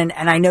person,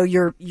 and I know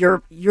you're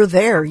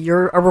there,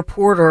 you're a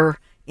reporter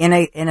in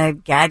a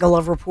gaggle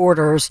of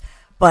reporters,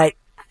 but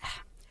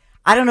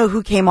I don't know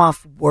who came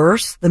off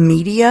worse, the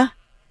media.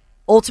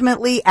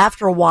 Ultimately,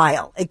 after a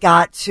while, it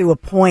got to a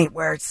point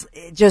where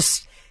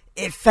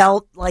it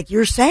felt like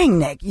you're saying,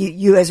 Nick,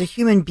 you as a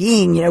human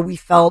being, we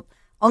felt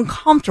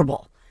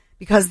uncomfortable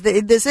because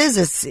this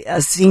is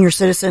a senior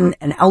citizen,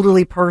 an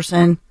elderly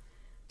person,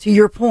 to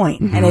your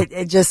point. And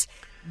it just,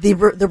 the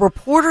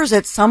reporters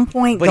at some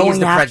point but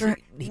going after,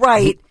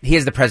 right. He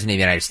is the president of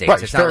the United States.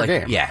 Right, it's not like,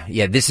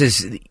 game. This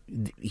is,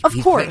 of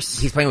course.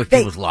 He's playing with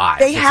people's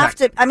lives. They have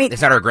to, I mean.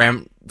 It's not our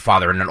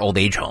grandfather in an old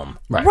age home.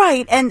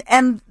 Right.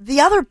 And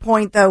the other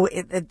point, though,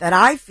 that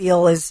I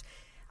feel is,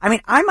 I mean,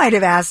 I might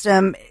have asked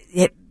him,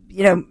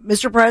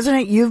 Mr.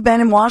 President, you've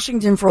been in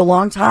Washington for a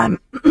long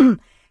time.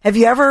 Have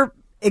you ever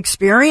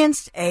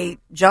experienced a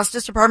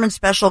Justice Department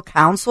special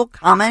counsel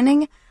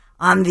commenting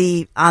on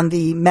the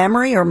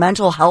memory or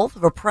mental health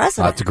of a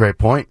president? That's a great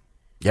point.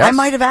 Yes. I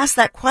might have asked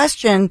that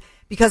question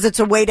because it's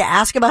a way to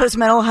ask about his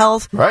mental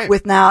health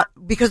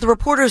because the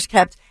reporters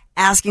kept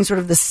asking sort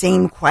of the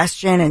same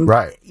question and,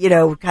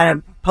 kind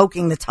of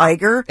poking the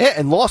tiger. Yeah,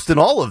 and lost in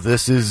all of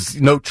this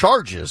is no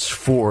charges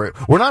for it.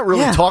 We're not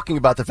really talking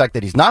about the fact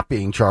that he's not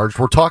being charged.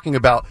 We're talking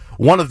about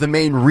one of the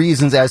main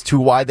reasons as to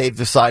why they've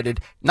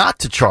decided not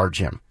to charge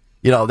him.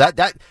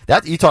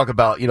 That you talk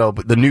about,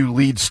 the new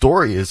lead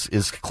story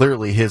is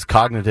clearly his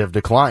cognitive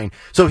decline.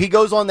 So he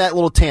goes on that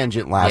little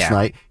tangent last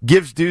night,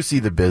 gives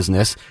Ducey the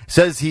business,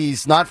 says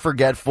he's not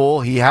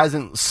forgetful, he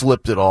hasn't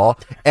slipped at all,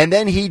 and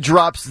then he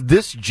drops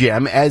this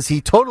gem as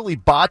he totally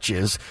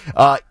botches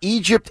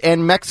Egypt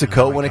and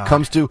Mexico when it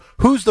comes to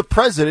who's the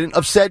president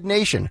of said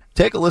nation.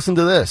 Take a listen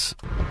to this.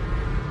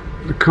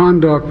 The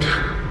conduct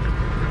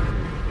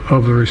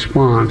of the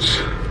response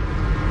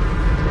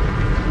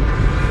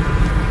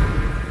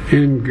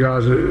in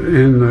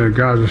the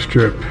Gaza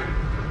Strip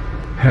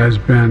has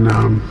been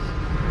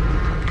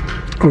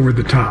over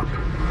the top.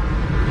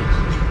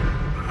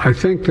 I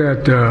think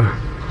that,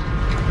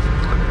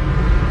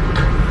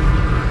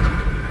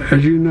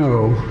 as you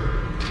know,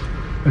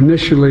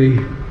 initially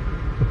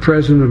the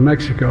president of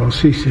Mexico,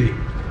 Sisi,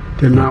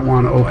 did not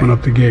want to open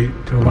up the gate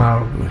to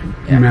allow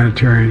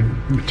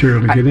humanitarian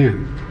material to get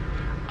in.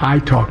 I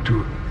talked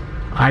to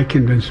him. I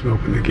convinced him to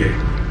open the gate.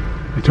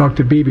 I talked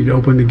to Bibi to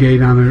open the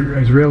gate on the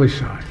Israeli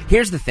side.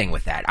 Here's the thing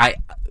with that.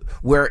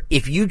 Where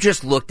if you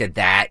just looked at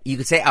that, you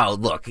could say, "Oh,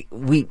 look,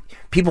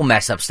 people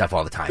mess up stuff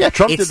all the time." Yeah,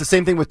 Trump did the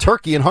same thing with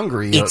Turkey and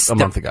Hungary a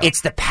month ago.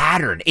 It's the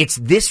pattern. It's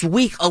this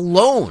week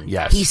alone.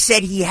 Yes. He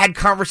said he had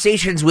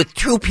conversations with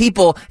two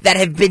people that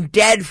have been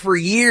dead for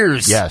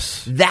years.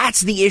 Yes.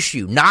 That's the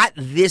issue, not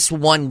this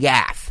one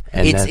gaffe.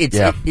 And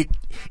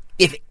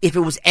if it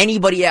was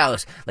anybody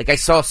else, like I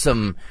saw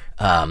some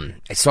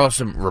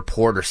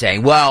reporter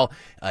saying, well,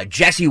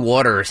 Jesse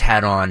Waters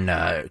had on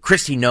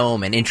Kristi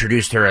Noem and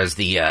introduced her as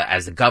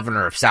the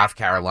governor of South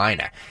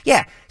Carolina.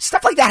 Yeah,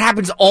 stuff like that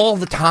happens all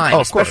the time,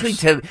 especially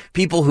to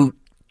people who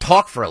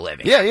talk for a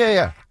living.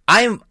 Yeah.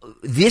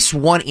 This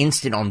one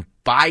instant on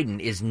Biden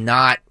is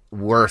not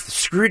worth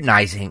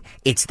scrutinizing.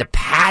 It's the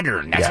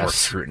pattern that's worth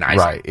scrutinizing.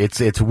 Right.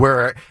 It's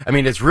where, I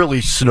mean, it's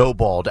really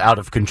snowballed out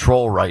of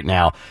control right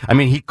now. I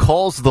mean, he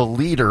calls the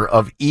leader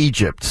of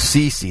Egypt,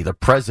 Sisi, the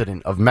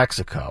president of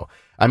Mexico.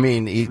 I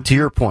mean, to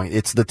your point,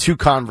 it's the two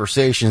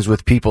conversations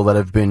with people that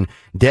have been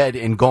dead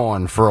and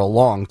gone for a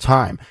long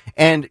time.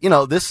 And,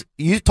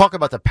 you talk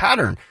about the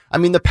pattern. I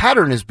mean, the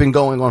pattern has been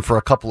going on for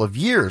a couple of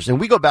years. And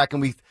we go back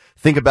and we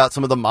think about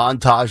some of the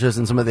montages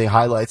and some of the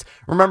highlights.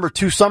 Remember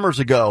 2 summers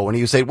ago when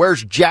he would say,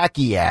 "Where's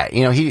Jackie at?"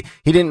 He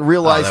didn't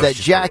realize that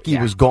Jackie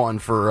was gone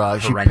for,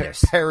 she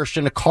perished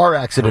in a car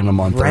accident a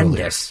month earlier.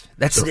 Horrendous.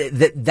 That's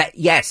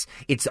yes,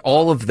 it's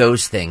all of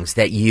those things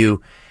that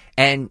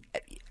and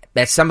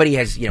that somebody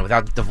has,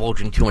 without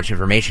divulging too much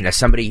information, as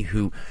somebody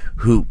who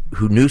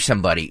knew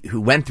somebody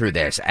who went through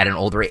this at an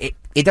older age,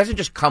 it doesn't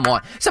just come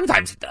on.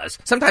 Sometimes it does.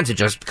 Sometimes it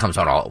just comes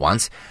on all at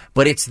once.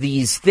 But it's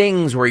these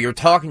things where you're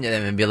talking to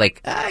them and be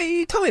like,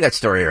 you told me that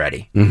story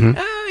already. Mm-hmm.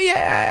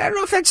 Yeah, I don't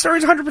know if that story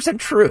is 100%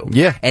 true.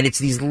 Yeah. And it's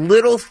these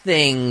little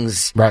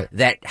things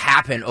that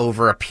happen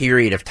over a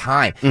period of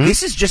time. Mm-hmm.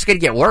 This is just going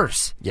to get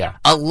worse. Yeah.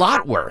 A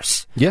lot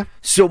worse. Yeah.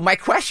 So my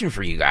question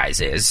for you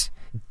guys is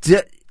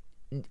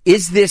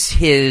this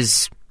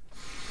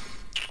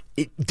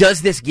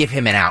does this give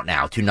him an out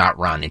now to not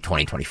run in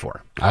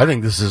 2024? I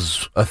think this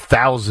is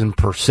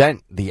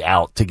 1,000% the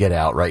out to get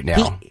out right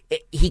now.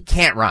 He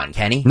can't run,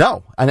 can he?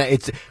 No. And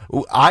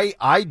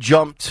I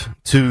jumped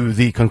to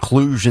the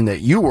conclusion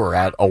that you were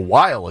at a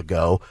while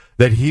ago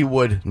that he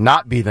would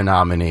not be the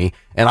nominee.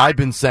 And I've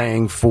been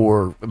saying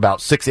for about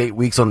 6-8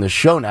 weeks on this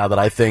show now that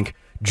I think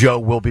Joe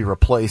will be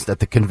replaced at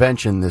the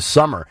convention this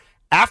summer.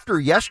 After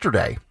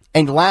yesterday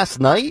and last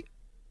night,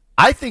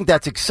 I think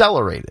that's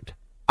accelerated.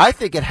 I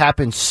think it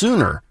happened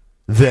sooner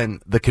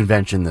than the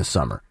convention this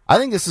summer. I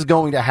think this is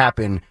going to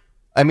happen.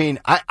 I mean,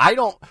 I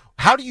don't.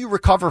 How do you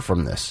recover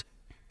from this?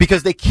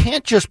 Because they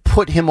can't just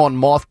put him on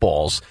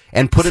mothballs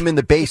and put him in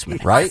the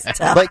basement, right?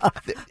 Like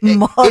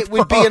it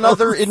would be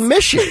another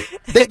admission.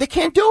 They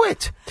can't do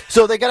it.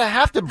 So they're going to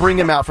have to bring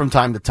him out from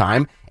time to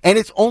time, and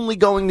it's only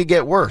going to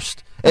get worse.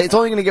 It's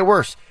only going to get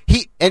worse.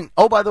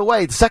 By the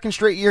way, the second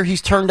straight year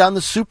he's turned down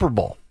the Super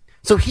Bowl.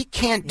 So he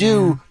can't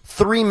do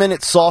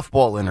 3-minute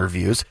softball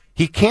interviews.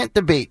 He can't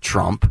debate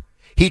Trump.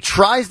 He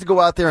tries to go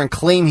out there and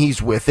claim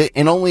he's with it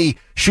and only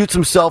shoots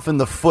himself in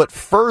the foot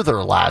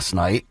further last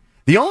night.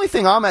 The only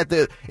thing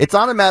it's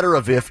not a matter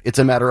of if, it's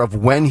a matter of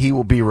when he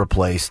will be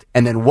replaced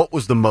and then what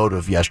was the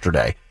motive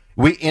yesterday.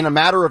 In a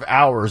matter of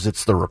hours,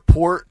 it's the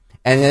report,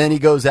 and then he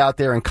goes out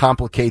there and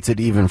complicates it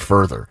even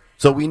further.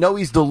 So we know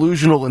he's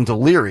delusional and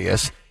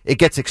delirious. It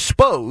gets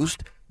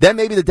exposed. Then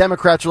maybe the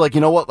Democrats are like,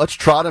 you know what, let's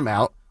trot him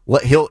out.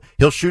 He'll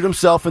shoot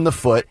himself in the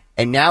foot,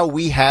 and now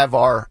we have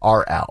our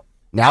out.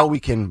 Now we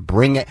can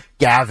bring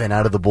Gavin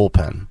out of the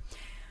bullpen.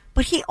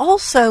 But he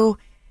also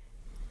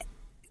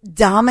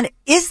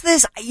is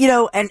this,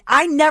 and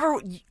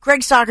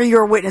Greg Stocker,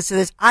 you're a witness to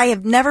this. I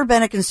have never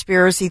been a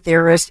conspiracy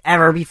theorist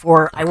ever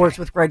before. I worked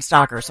with Greg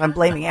Stocker, so I'm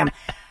blaming him.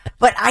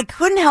 But I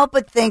couldn't help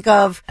but think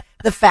of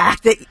the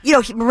fact that,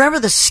 remember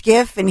the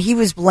skiff, and he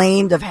was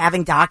blamed of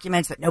having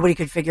documents that nobody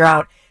could figure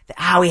out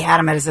how he had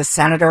him as a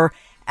senator.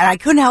 And I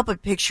couldn't help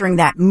but picturing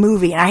that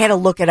movie, and I had to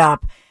look it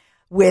up,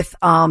 with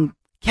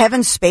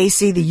Kevin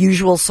Spacey, The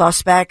Usual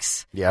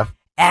Suspects. Yeah.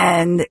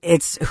 And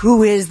it's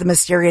Who is the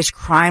Mysterious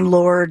Crime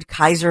Lord,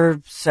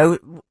 Kaiser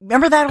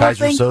remember that whole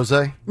thing? Kaiser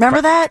Soze?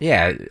 Remember that?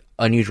 Yeah,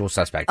 Unusual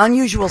Suspects.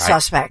 Unusual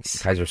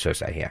Suspects. Kaiser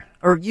Soze, yeah.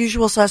 Or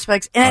Usual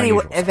Suspects. In any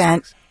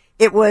event,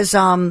 it was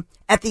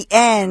at the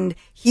end,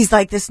 he's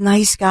like this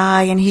nice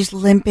guy, and he's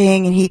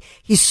limping, and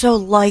he's so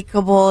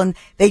likable, and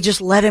they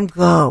just let him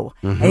go.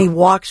 Mm-hmm. And he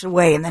walks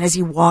away, and then as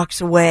he walks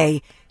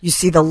away, you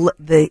see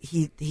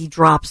he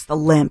drops the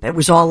limp. It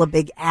was all a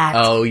big act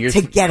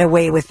to get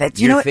away with it.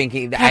 You're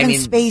thinking, Kevin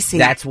Spacey.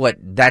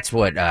 That's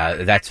what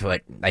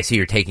I see.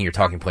 You're taking your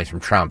talking points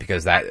from Trump,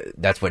 because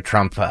that's what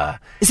Trump.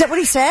 Is that what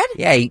he said?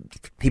 Yeah,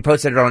 he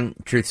posted it on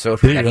Truth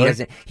Social.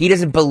 He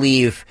doesn't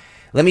believe.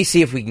 Let me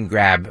see if we can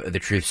grab the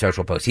Truth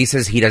Social post. He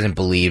says he doesn't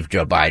believe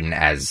Joe Biden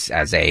as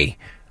a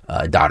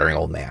doddering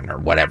old man or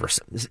whatever,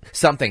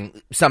 something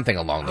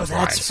along those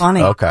lines. That's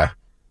funny. Okay.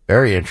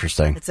 Very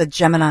interesting. It's a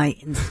Gemini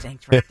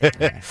instinct right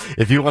there.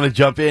 If you want to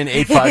jump in,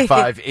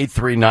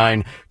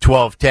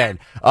 855-839-1210.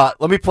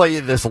 Let me play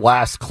you this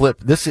last clip.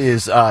 This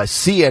is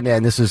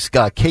CNN. This is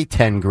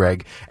K10,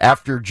 Greg.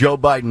 After Joe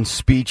Biden's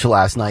speech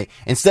last night,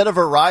 instead of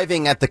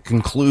arriving at the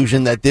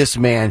conclusion that this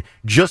man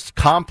just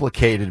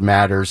complicated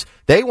matters,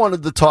 they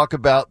wanted to talk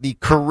about the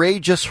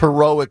courageous,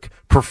 heroic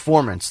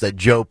performance that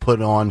Joe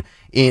put on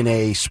in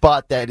a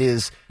spot that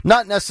is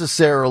not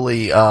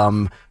necessarily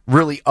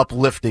really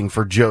uplifting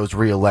for Joe's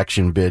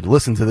reelection bid.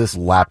 Listen to this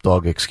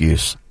lapdog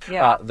excuse.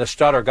 Yeah. The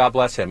stutter, God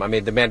bless him. I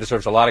mean, the man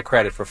deserves a lot of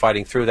credit for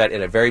fighting through that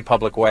in a very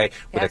public way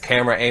with a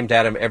camera aimed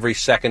at him every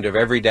second of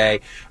every day.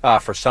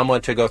 For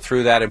someone to go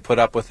through that and put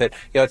up with it,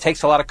 it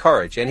takes a lot of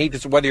courage. And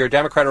whether you're a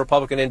Democrat or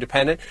Republican,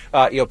 Independent,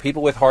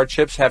 people with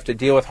hardships have to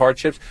deal with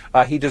hardships.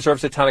 He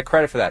deserves a ton of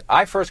credit for that.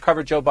 I first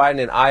covered Joe Biden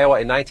in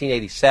Iowa in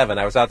 1987.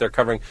 I was out there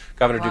covering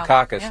Governor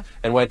Dukakis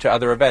and went to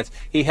other events.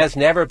 He has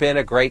never been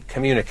a great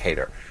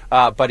communicator.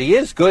 But he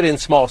is good in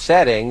small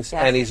settings,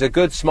 and he's a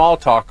good small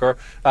talker,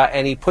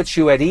 and he puts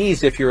you at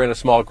ease if you're in a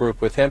small group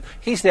with him.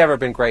 He's never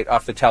been great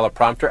off the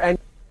teleprompter. And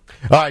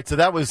all right, so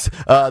that was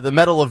the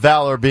Medal of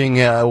Valor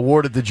being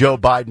awarded to Joe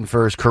Biden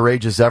for his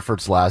courageous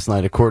efforts last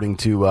night, according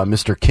to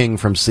Mr. King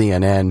from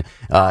CNN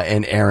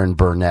and Aaron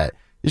Burnett.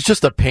 It's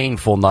just a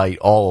painful night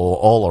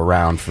all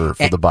around for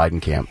the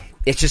Biden camp.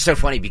 It's just so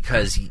funny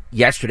because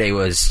yesterday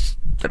was,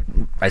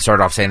 I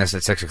started off saying this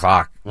at 6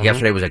 o'clock,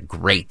 yesterday was a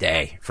great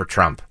day for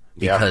Trump.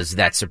 Because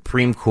that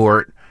Supreme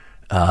Court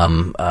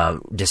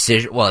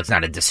decision, well, it's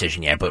not a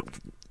decision yet, but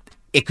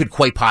it could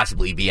quite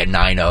possibly be a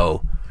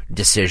 9-0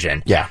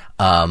 decision. Yeah.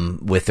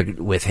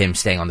 With him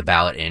staying on the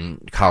ballot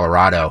in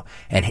Colorado,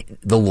 and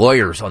the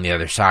lawyers on the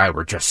other side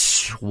were just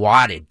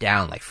swatted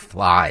down like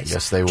flies.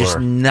 Yes, they were. Just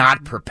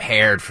not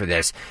prepared for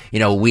this.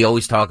 We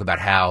always talk about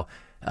how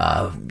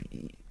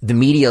the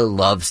media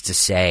loves to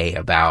say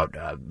about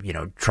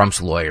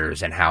Trump's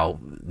lawyers and how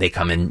they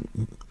come in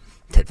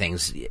to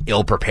things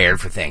ill-prepared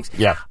for things.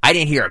 Yeah. I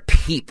didn't hear a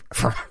peep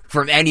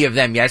from any of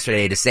them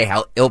yesterday to say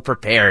how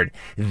ill-prepared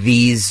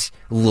these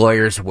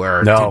lawyers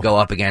were to go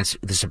up against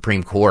the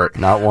Supreme Court.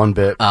 Not one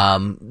bit.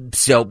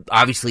 So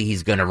obviously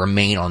he's going to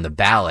remain on the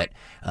ballot,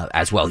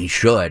 as well he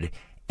should.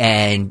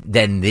 And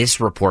then this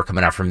report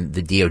coming out from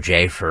the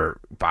DOJ for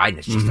Biden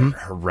is just a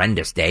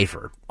horrendous day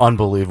for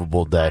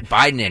unbelievable day.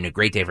 Biden and a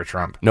great day for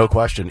Trump. No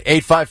question.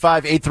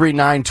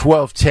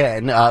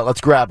 855-839-1210.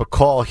 Let's grab a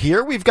call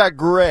here. We've got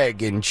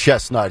Greg in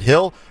Chestnut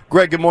Hill.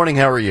 Greg, good morning.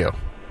 How are you?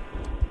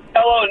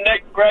 Hello,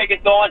 Nick, Greg,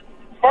 and Dawn.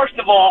 First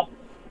of all,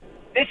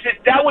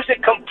 that was a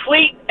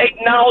complete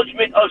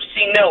acknowledgement of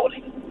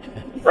senility,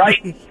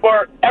 right?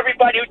 For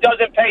everybody who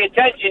doesn't pay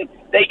attention,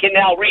 they can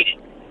now read it.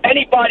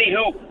 Anybody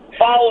who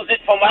follows it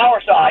from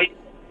our side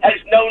has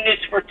known this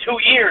for 2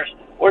 years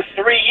or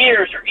 3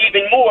 years or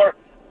even more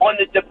on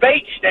the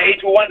debate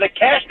stage where one of the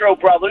Castro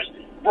brothers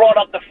brought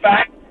up the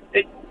fact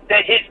that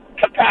his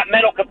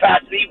mental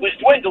capacity was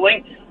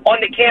dwindling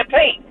on the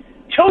campaign.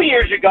 2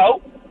 years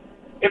ago,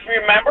 if you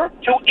remember,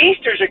 2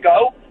 Easters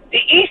ago, the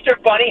Easter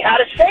Bunny had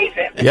to save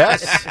him.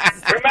 Yes.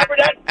 Remember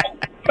that?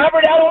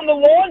 Remember that on the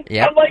lawn?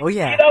 Yeah. I'm like,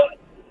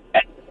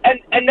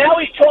 and now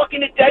he's talking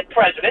to dead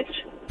presidents,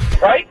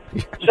 right?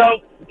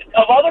 So,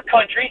 of other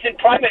countries and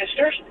prime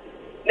ministers.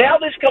 Now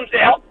this comes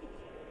out,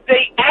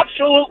 they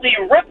absolutely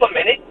rip him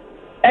in it,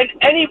 and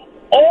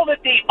all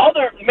that the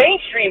other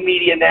mainstream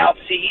media now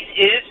sees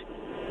is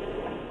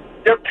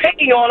they're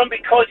picking on him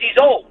because he's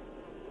old.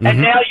 And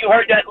now you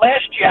heard that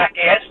last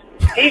jackass.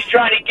 He's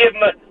trying to give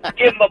him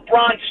a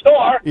Bronze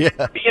Star. Yeah.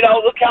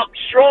 Look how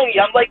strong he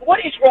is. I'm like,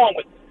 what is wrong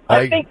with him?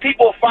 I think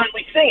people are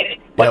finally seeing it.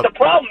 But the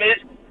problem is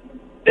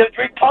the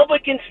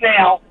Republicans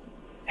now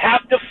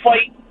have to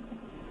fight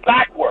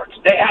backwards.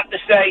 They have to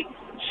say,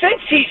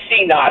 since he's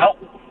senile,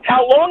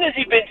 how long has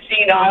he been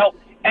senile,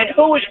 and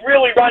who is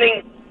really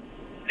running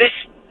this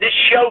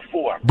show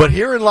for him? But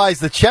herein lies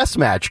the chess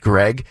match,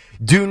 Greg.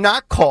 Do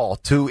not call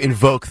to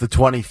invoke the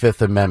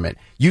 25th Amendment.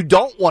 You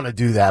don't want to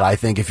do that, I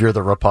think, if you're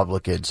the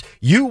Republicans.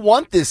 You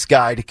want this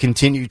guy to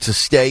continue to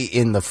stay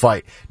in the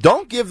fight.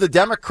 Don't give the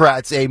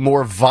Democrats a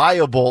more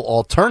viable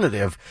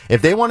alternative.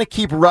 If they want to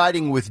keep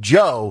riding with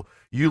Joe,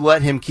 you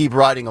let him keep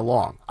riding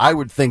along. I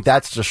would think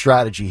that's the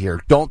strategy here.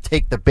 Don't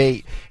take the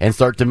bait and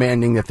start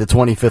demanding that the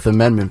 25th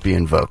Amendment be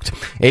invoked.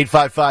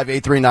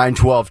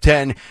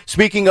 855-839-1210.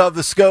 Speaking of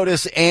the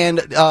SCOTUS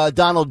and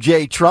Donald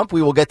J. Trump,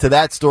 we will get to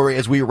that story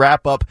as we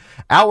wrap up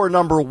our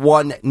number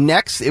one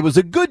next. It was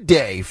a good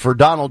day for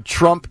Donald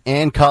Trump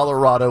and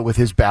Colorado with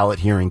his ballot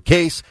hearing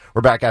case.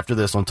 We're back after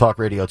this on Talk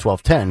Radio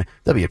 1210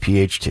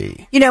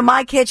 WPHT.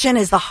 My kitchen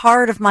is the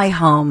heart of my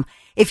home.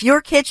 If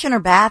your kitchen or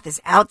bath is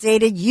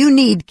outdated, you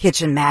need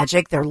Kitchen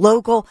Magic. They're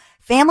local,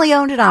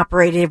 family-owned and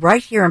operated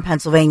right here in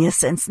Pennsylvania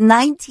since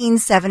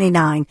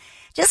 1979.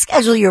 Just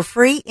schedule your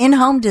free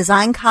in-home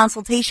design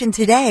consultation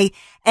today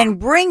and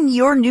bring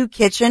your new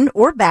kitchen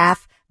or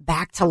bath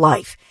back to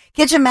life.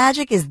 Kitchen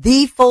Magic is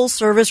the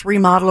full-service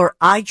remodeler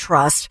I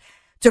trust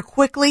to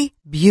quickly,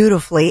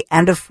 beautifully,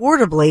 and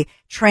affordably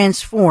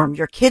transform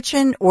your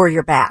kitchen or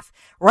your bath.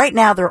 Right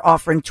now, they're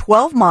offering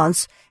 12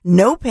 months,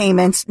 no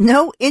payments,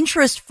 no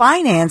interest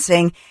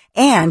financing,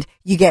 and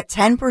you get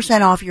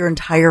 10% off your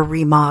entire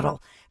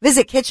remodel.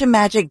 Visit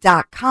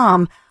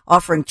kitchenmagic.com,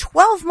 offering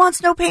 12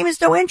 months, no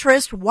payments, no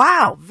interest.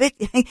 Wow.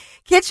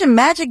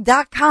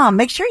 kitchenmagic.com.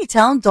 Make sure you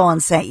tell them Dawn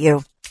sent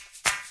you.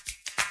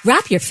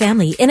 Wrap your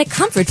family in a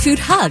comfort food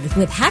hug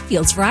with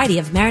Hatfield's variety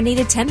of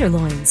marinated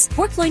tenderloins,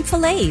 pork loin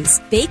fillets,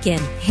 bacon,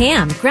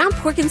 ham, ground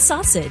pork, and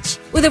sausage.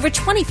 With over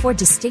 24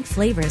 distinct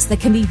flavors that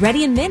can be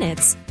ready in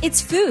minutes, it's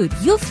food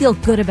you'll feel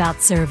good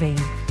about serving.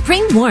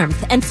 Bring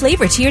warmth and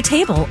flavor to your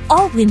table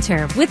all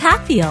winter with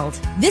Hatfield.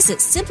 Visit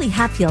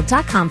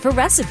simplyhatfield.com for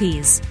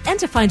recipes and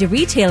to find a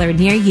retailer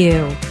near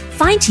you.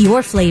 Find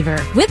your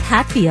flavor with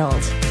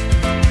Hatfield.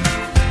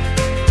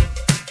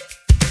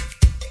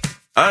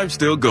 I'm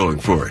still going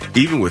for it,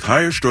 even with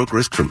higher stroke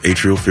risk from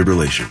atrial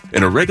fibrillation,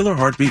 an irregular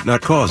heartbeat not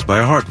caused by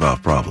a heart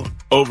valve problem.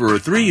 Over a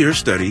 3-year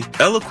study,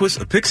 Eliquis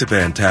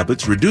apixaban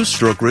tablets reduce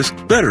stroke risk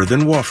better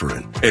than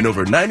warfarin, and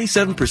over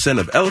 97%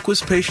 of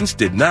Eliquis patients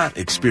did not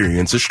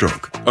experience a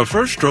stroke. A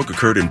first stroke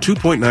occurred in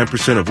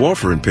 2.9% of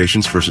warfarin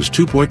patients versus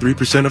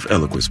 2.3% of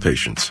Eliquis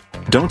patients.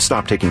 Don't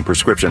stop taking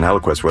prescription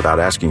Eliquis without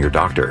asking your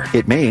doctor.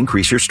 It may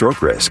increase your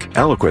stroke risk.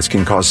 Eliquis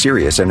can cause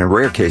serious and in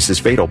rare cases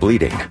fatal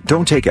bleeding.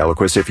 Don't take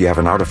Eliquis if you have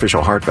an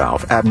artificial heart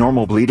valve,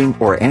 abnormal bleeding,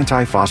 or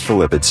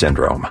antiphospholipid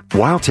syndrome.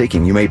 While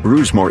taking, you may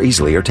bruise more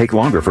easily or take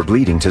longer for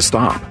bleeding to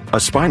stop. A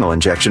spinal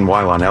injection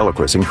while on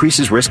Eliquis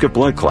increases risk of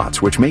blood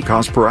clots, which may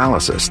cause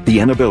paralysis, the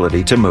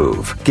inability to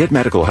move. Get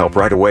medical help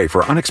right away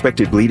for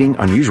unexpected bleeding,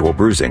 unusual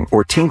bruising,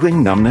 or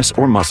tingling, numbness,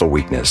 or muscle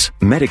weakness.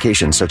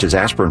 Medications such as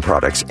aspirin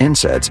products,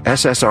 NSAIDs,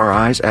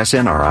 SSRIs,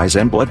 SNRIs,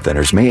 and blood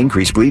thinners may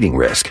increase bleeding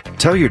risk.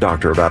 Tell your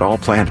doctor about all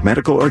planned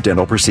medical or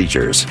dental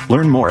procedures.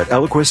 Learn more at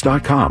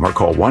Eliquis.com or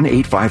call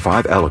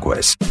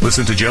 1-855-ELIQUIS.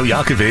 Listen to Joe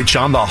Yakovich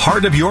on The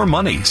Heart of Your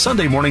Money,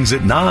 Sunday mornings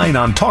at 9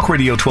 on Talk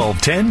Radio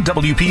 1210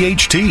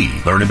 WPHT.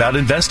 Learn about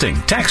investing,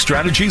 tax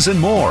strategies, and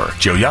more.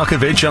 Joe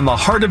Yakovich on The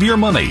Heart of Your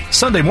Money,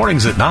 Sunday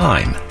mornings at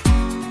 9.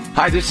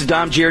 Hi, this is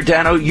Dom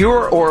Giordano.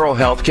 Your oral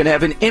health can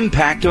have an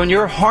impact on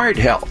your heart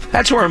health.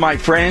 That's where my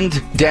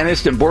friend,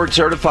 dentist and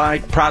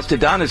board-certified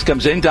prosthodontist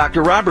comes in.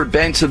 Dr. Robert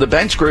Bentz of the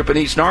Bentz Group in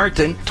East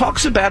Norriton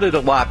talks about it a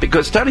lot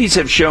because studies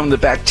have shown the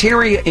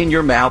bacteria in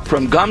your mouth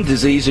from gum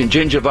disease and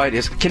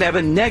gingivitis can have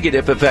a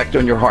negative effect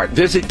on your heart.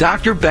 Visit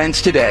Dr.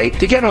 Bentz today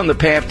to get on the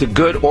path to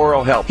good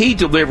oral health. He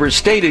delivers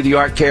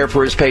state-of-the-art care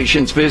for his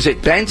patients.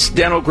 Visit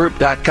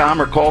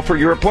BentzDentalGroup.com or call for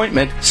your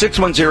appointment,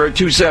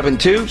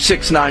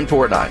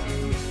 610-272-6949.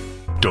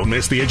 Don't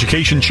miss the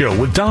Education Show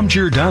with Dom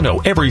Giordano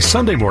every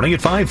Sunday morning at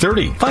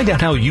 5:30. Find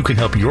out how you can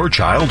help your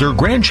child or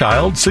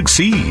grandchild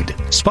succeed.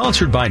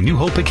 Sponsored by New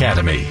Hope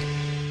Academy.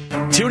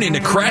 Tune in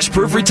to Crash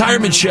Proof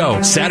Retirement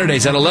Show,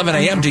 Saturdays at 11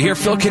 a.m. to hear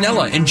Phil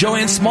Cannella and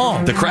Joanne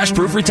Small. The Crash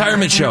Proof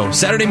Retirement Show,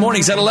 Saturday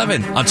mornings at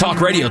 11 on Talk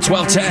Radio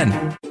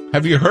 1210.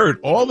 Have you heard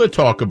all the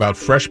talk about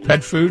fresh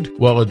pet food?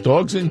 Well, at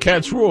Dogs and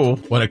Cats Rule,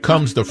 when it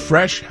comes to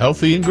fresh,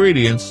 healthy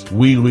ingredients,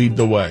 we lead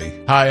the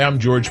way. Hi, I'm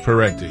George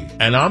Parenti,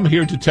 and I'm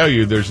here to tell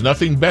you there's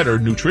nothing better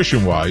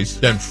nutrition-wise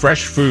than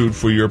fresh food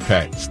for your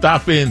pet.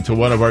 Stop in to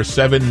one of our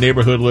 7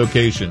 neighborhood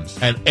locations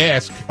and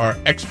ask our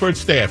expert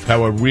staff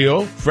how a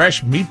real,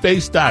 fresh,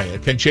 meat-based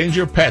diet can change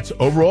your pet's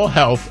overall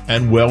health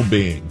and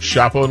well-being.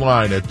 Shop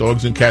online at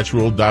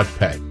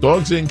dogsandcatsrule.pet.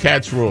 Dogs and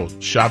Cats Rule.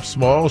 Shop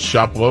small,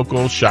 shop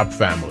local, shop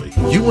family.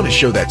 You want to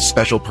show that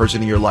special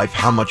person in your life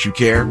how much you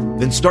care?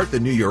 Then start the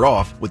new year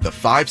off with the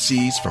 5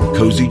 C's from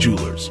Cozy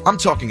Jewelers. I'm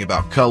talking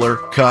about color,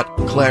 cut,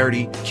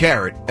 clarity,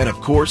 carat, and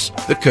of course,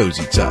 the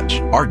Cozy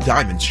Touch. Our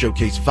diamonds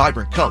showcase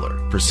vibrant color,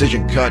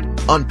 precision cut,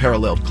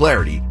 unparalleled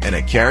clarity, and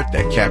a carat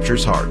that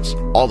captures hearts.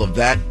 All of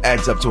that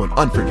adds up to an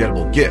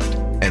unforgettable gift,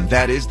 and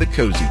that is the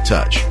Cozy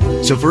Touch.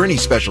 So for any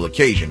special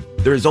occasion,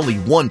 there is only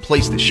one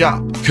place to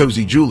shop,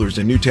 Cozy Jewelers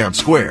in Newtown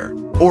Square,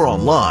 or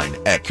online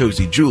at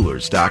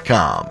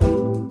cozyjewelers.com.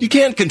 You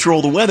can't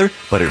control the weather,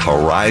 but at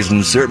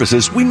Horizon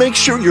Services, we make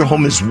sure your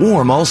home is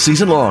warm all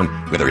season long.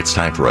 Whether it's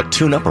time for a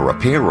tune-up, a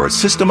repair, or a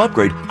system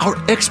upgrade, our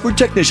expert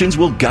technicians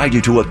will guide you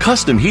to a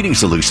custom heating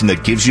solution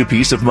that gives you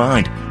peace of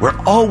mind. We're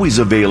always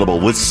available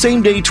with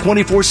same-day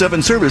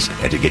 24/7 service,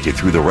 and to get you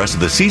through the rest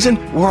of the season,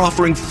 we're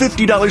offering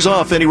 $50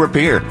 off any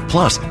repair.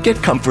 Plus, get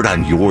comfort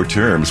on your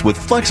terms with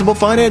flexible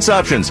finance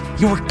options.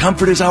 Your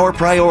comfort is our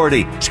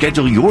priority.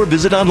 Schedule your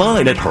visit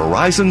online at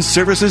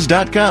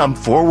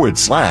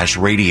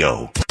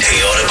horizonservices.com/radio.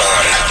 Hey,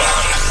 Audubon.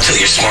 Tell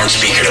your smart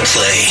speaker to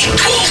play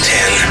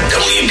 1210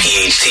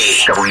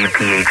 WPHT.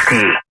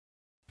 WPHT.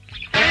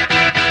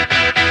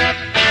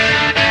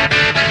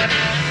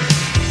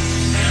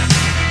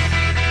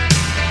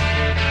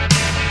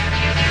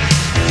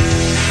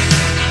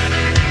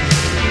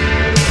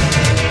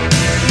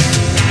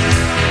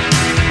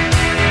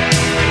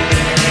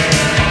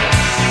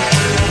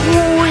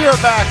 We are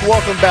back.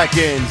 Welcome back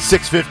in.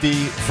 6:50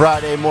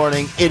 Friday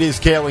morning. It is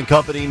Kale and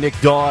Company, Nick,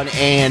 Dawn,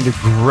 and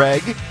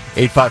Greg.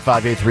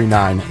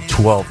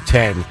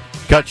 855-839-1210.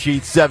 Cut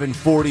sheet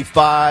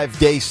 745.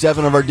 Day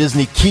 7 of our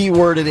Disney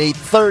keyword at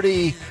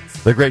 8:30.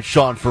 the great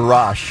Sean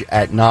Farash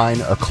at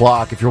 9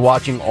 o'clock. If you're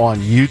watching on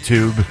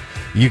YouTube,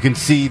 you can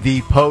see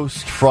the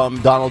post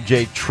from Donald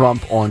J.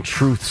 Trump on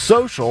Truth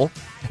Social,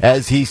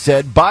 as he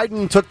said,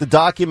 Biden took the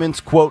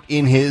documents, quote,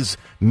 in his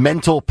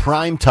mental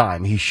prime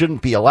time. He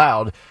shouldn't be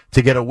allowed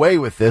to get away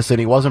with this, and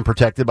he wasn't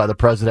protected by the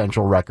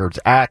Presidential Records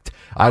Act.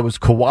 I was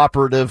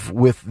cooperative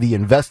with the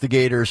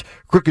investigators.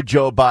 Crooked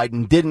Joe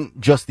Biden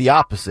didn't, just the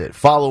opposite.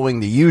 Following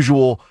the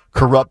usual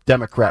corrupt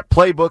Democrat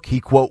playbook,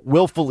 he, quote,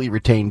 willfully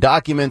retained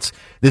documents.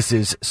 This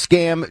is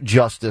scam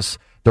justice.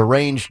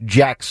 Deranged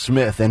Jack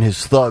Smith and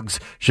his thugs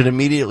should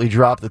immediately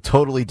drop the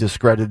totally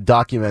discredited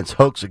documents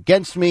hoax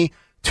against me.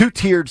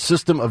 Two-tiered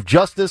system of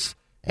justice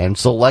and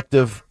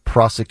selective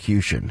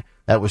prosecution.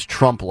 That was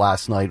Trump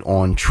last night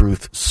on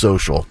Truth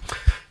Social.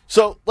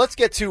 So let's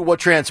get to what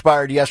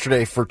transpired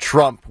yesterday for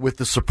Trump with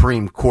the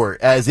Supreme Court,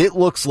 as it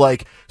looks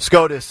like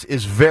SCOTUS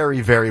is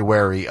very, very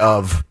wary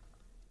of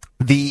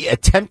the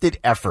attempted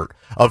effort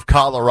of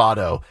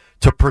Colorado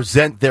to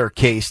present their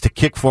case to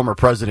kick former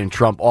President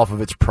Trump off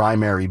of its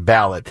primary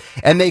ballot.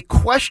 And they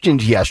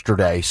questioned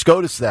yesterday,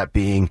 SCOTUS that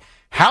being,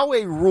 how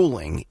a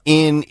ruling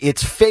in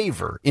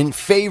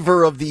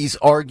favor of these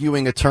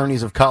arguing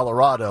attorneys of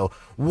Colorado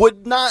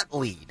would not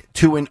lead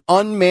to an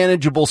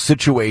unmanageable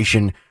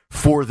situation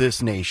for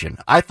this nation.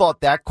 I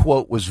thought that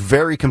quote was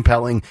very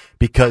compelling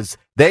because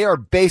they are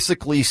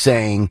basically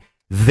saying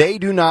they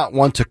do not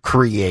want to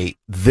create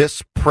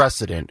this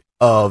precedent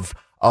of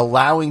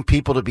allowing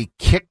people to be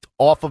kicked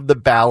off of the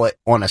ballot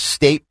on a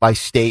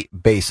state-by-state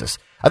basis.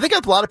 I think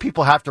a lot of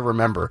people have to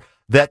remember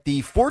that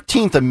the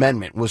 14th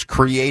Amendment was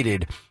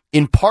created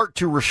in part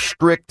to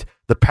restrict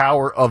the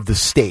power of the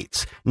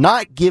states,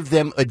 not give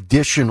them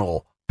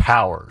additional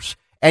powers.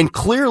 And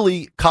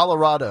clearly,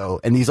 Colorado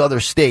and these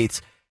other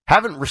states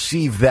haven't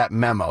received that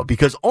memo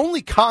because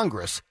only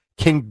Congress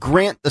can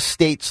grant the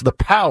states the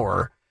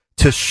power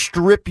to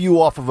strip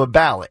you off of a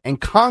ballot.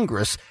 And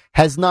Congress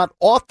has not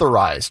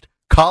authorized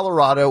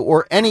Colorado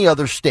or any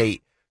other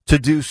state to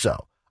do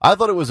so. I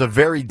thought it was a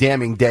very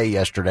damning day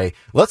yesterday.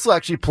 Let's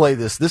actually play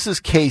this. This is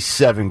case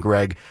 7,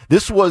 Greg.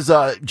 This was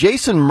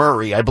Jason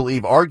Murray, I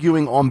believe,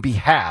 arguing on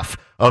behalf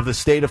of the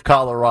state of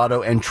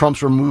Colorado and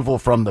Trump's removal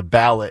from the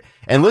ballot.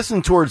 And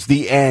listen towards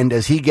the end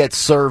as he gets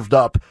served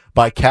up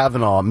by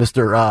Kavanaugh,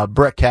 Mr.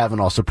 Brett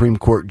Kavanaugh, Supreme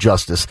Court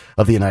Justice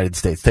of the United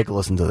States. Take a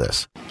listen to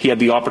this. He had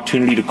the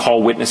opportunity to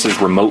call witnesses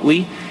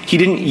remotely. He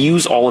didn't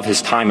use all of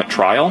his time at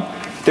trial.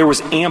 There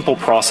was ample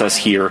process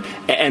here,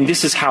 and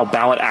this is how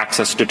ballot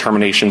access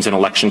determinations in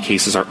election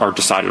cases are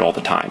decided all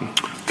the time.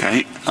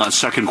 Okay.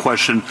 Second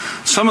question.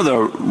 Some of the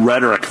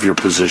rhetoric of your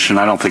position,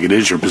 I don't think it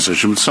is your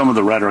position, but some of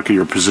the rhetoric of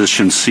your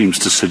position seems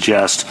to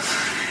suggest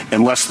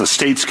unless the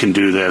states can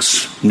do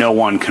this, no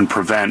one can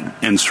prevent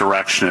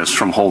insurrectionists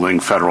from holding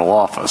federal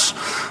office.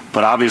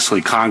 But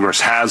obviously Congress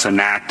has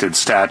enacted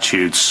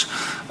statutes,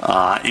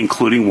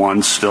 including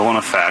one still in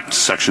effect,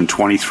 Section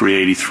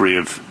 2383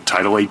 of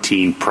Title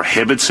 18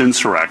 prohibits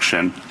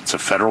insurrection. It's a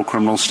federal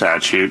criminal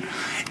statute.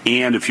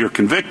 And if you're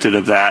convicted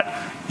of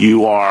that,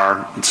 you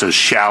are, it says,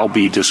 shall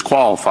be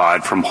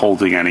disqualified from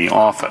holding any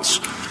office.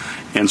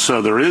 And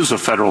so there is a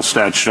federal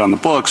statute on the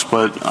books,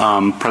 but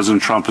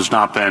President Trump has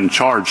not been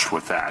charged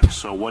with that.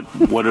 So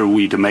what are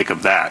we to make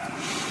of that?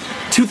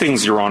 Two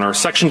things, Your Honor.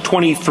 Section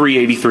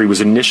 2383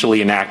 was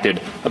initially enacted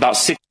about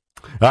 6.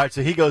 All right,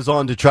 so he goes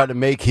on to try to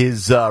make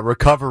his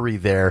recovery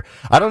there.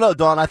 I don't know,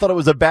 Dawn. I thought it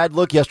was a bad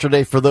look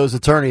yesterday for those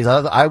attorneys.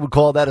 I would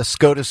call that a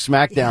SCOTUS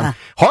smackdown. Yeah.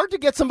 Hard to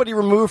get somebody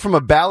removed from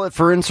a ballot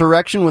for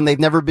insurrection when they've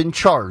never been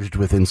charged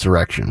with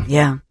insurrection.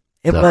 Yeah,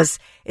 it was.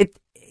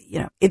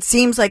 It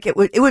seems like it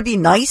would be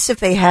nice if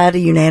they had a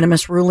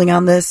unanimous ruling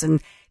on this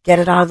and get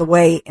it out of the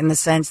way in the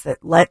sense that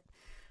let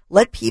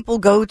people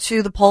go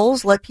to the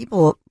polls, let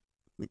people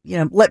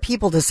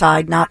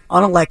decide, not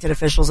unelected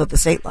officials at the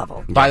state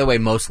level. By the way,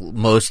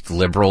 most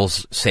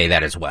liberals say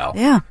that as well.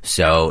 Yeah.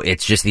 So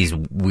it's just these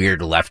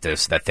weird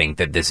leftists that think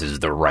that this is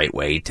the right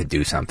way to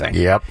do something.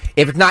 Yep.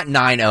 If it's not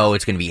 9-0,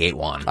 it's going to be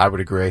 8-1. I would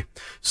agree.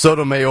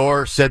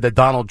 Sotomayor said that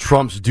Donald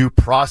Trump's due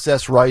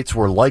process rights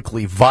were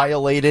likely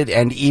violated,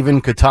 and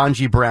even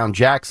Ketanji Brown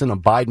Jackson, a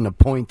Biden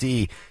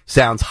appointee,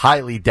 sounds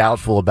highly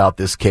doubtful about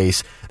this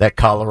case that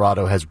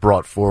Colorado has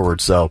brought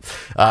forward. So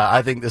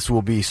I think this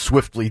will be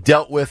swiftly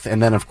dealt with, and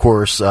then, of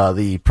course,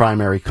 the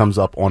primary comes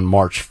up on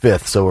March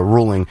 5th, so a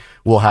ruling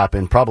will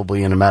happen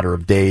probably in a matter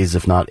of days,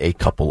 if not a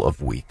couple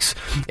of weeks.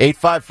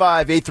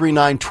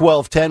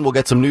 855-839-1210. We'll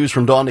get some news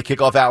from Dawn to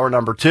kick off hour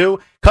number 2.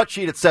 Cut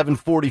sheet at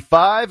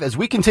 7:45 as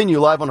we continue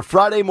live on a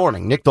Friday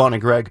morning. Nick, Dawn,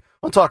 and Greg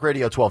on Talk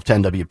Radio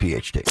 1210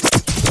 WPHT.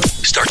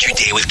 Start your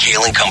day with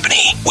Kale and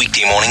Company.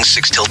 Weekday mornings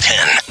 6 till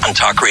 10 on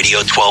Talk Radio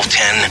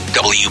 1210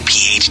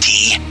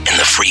 WPHT and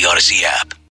the free Odyssey app.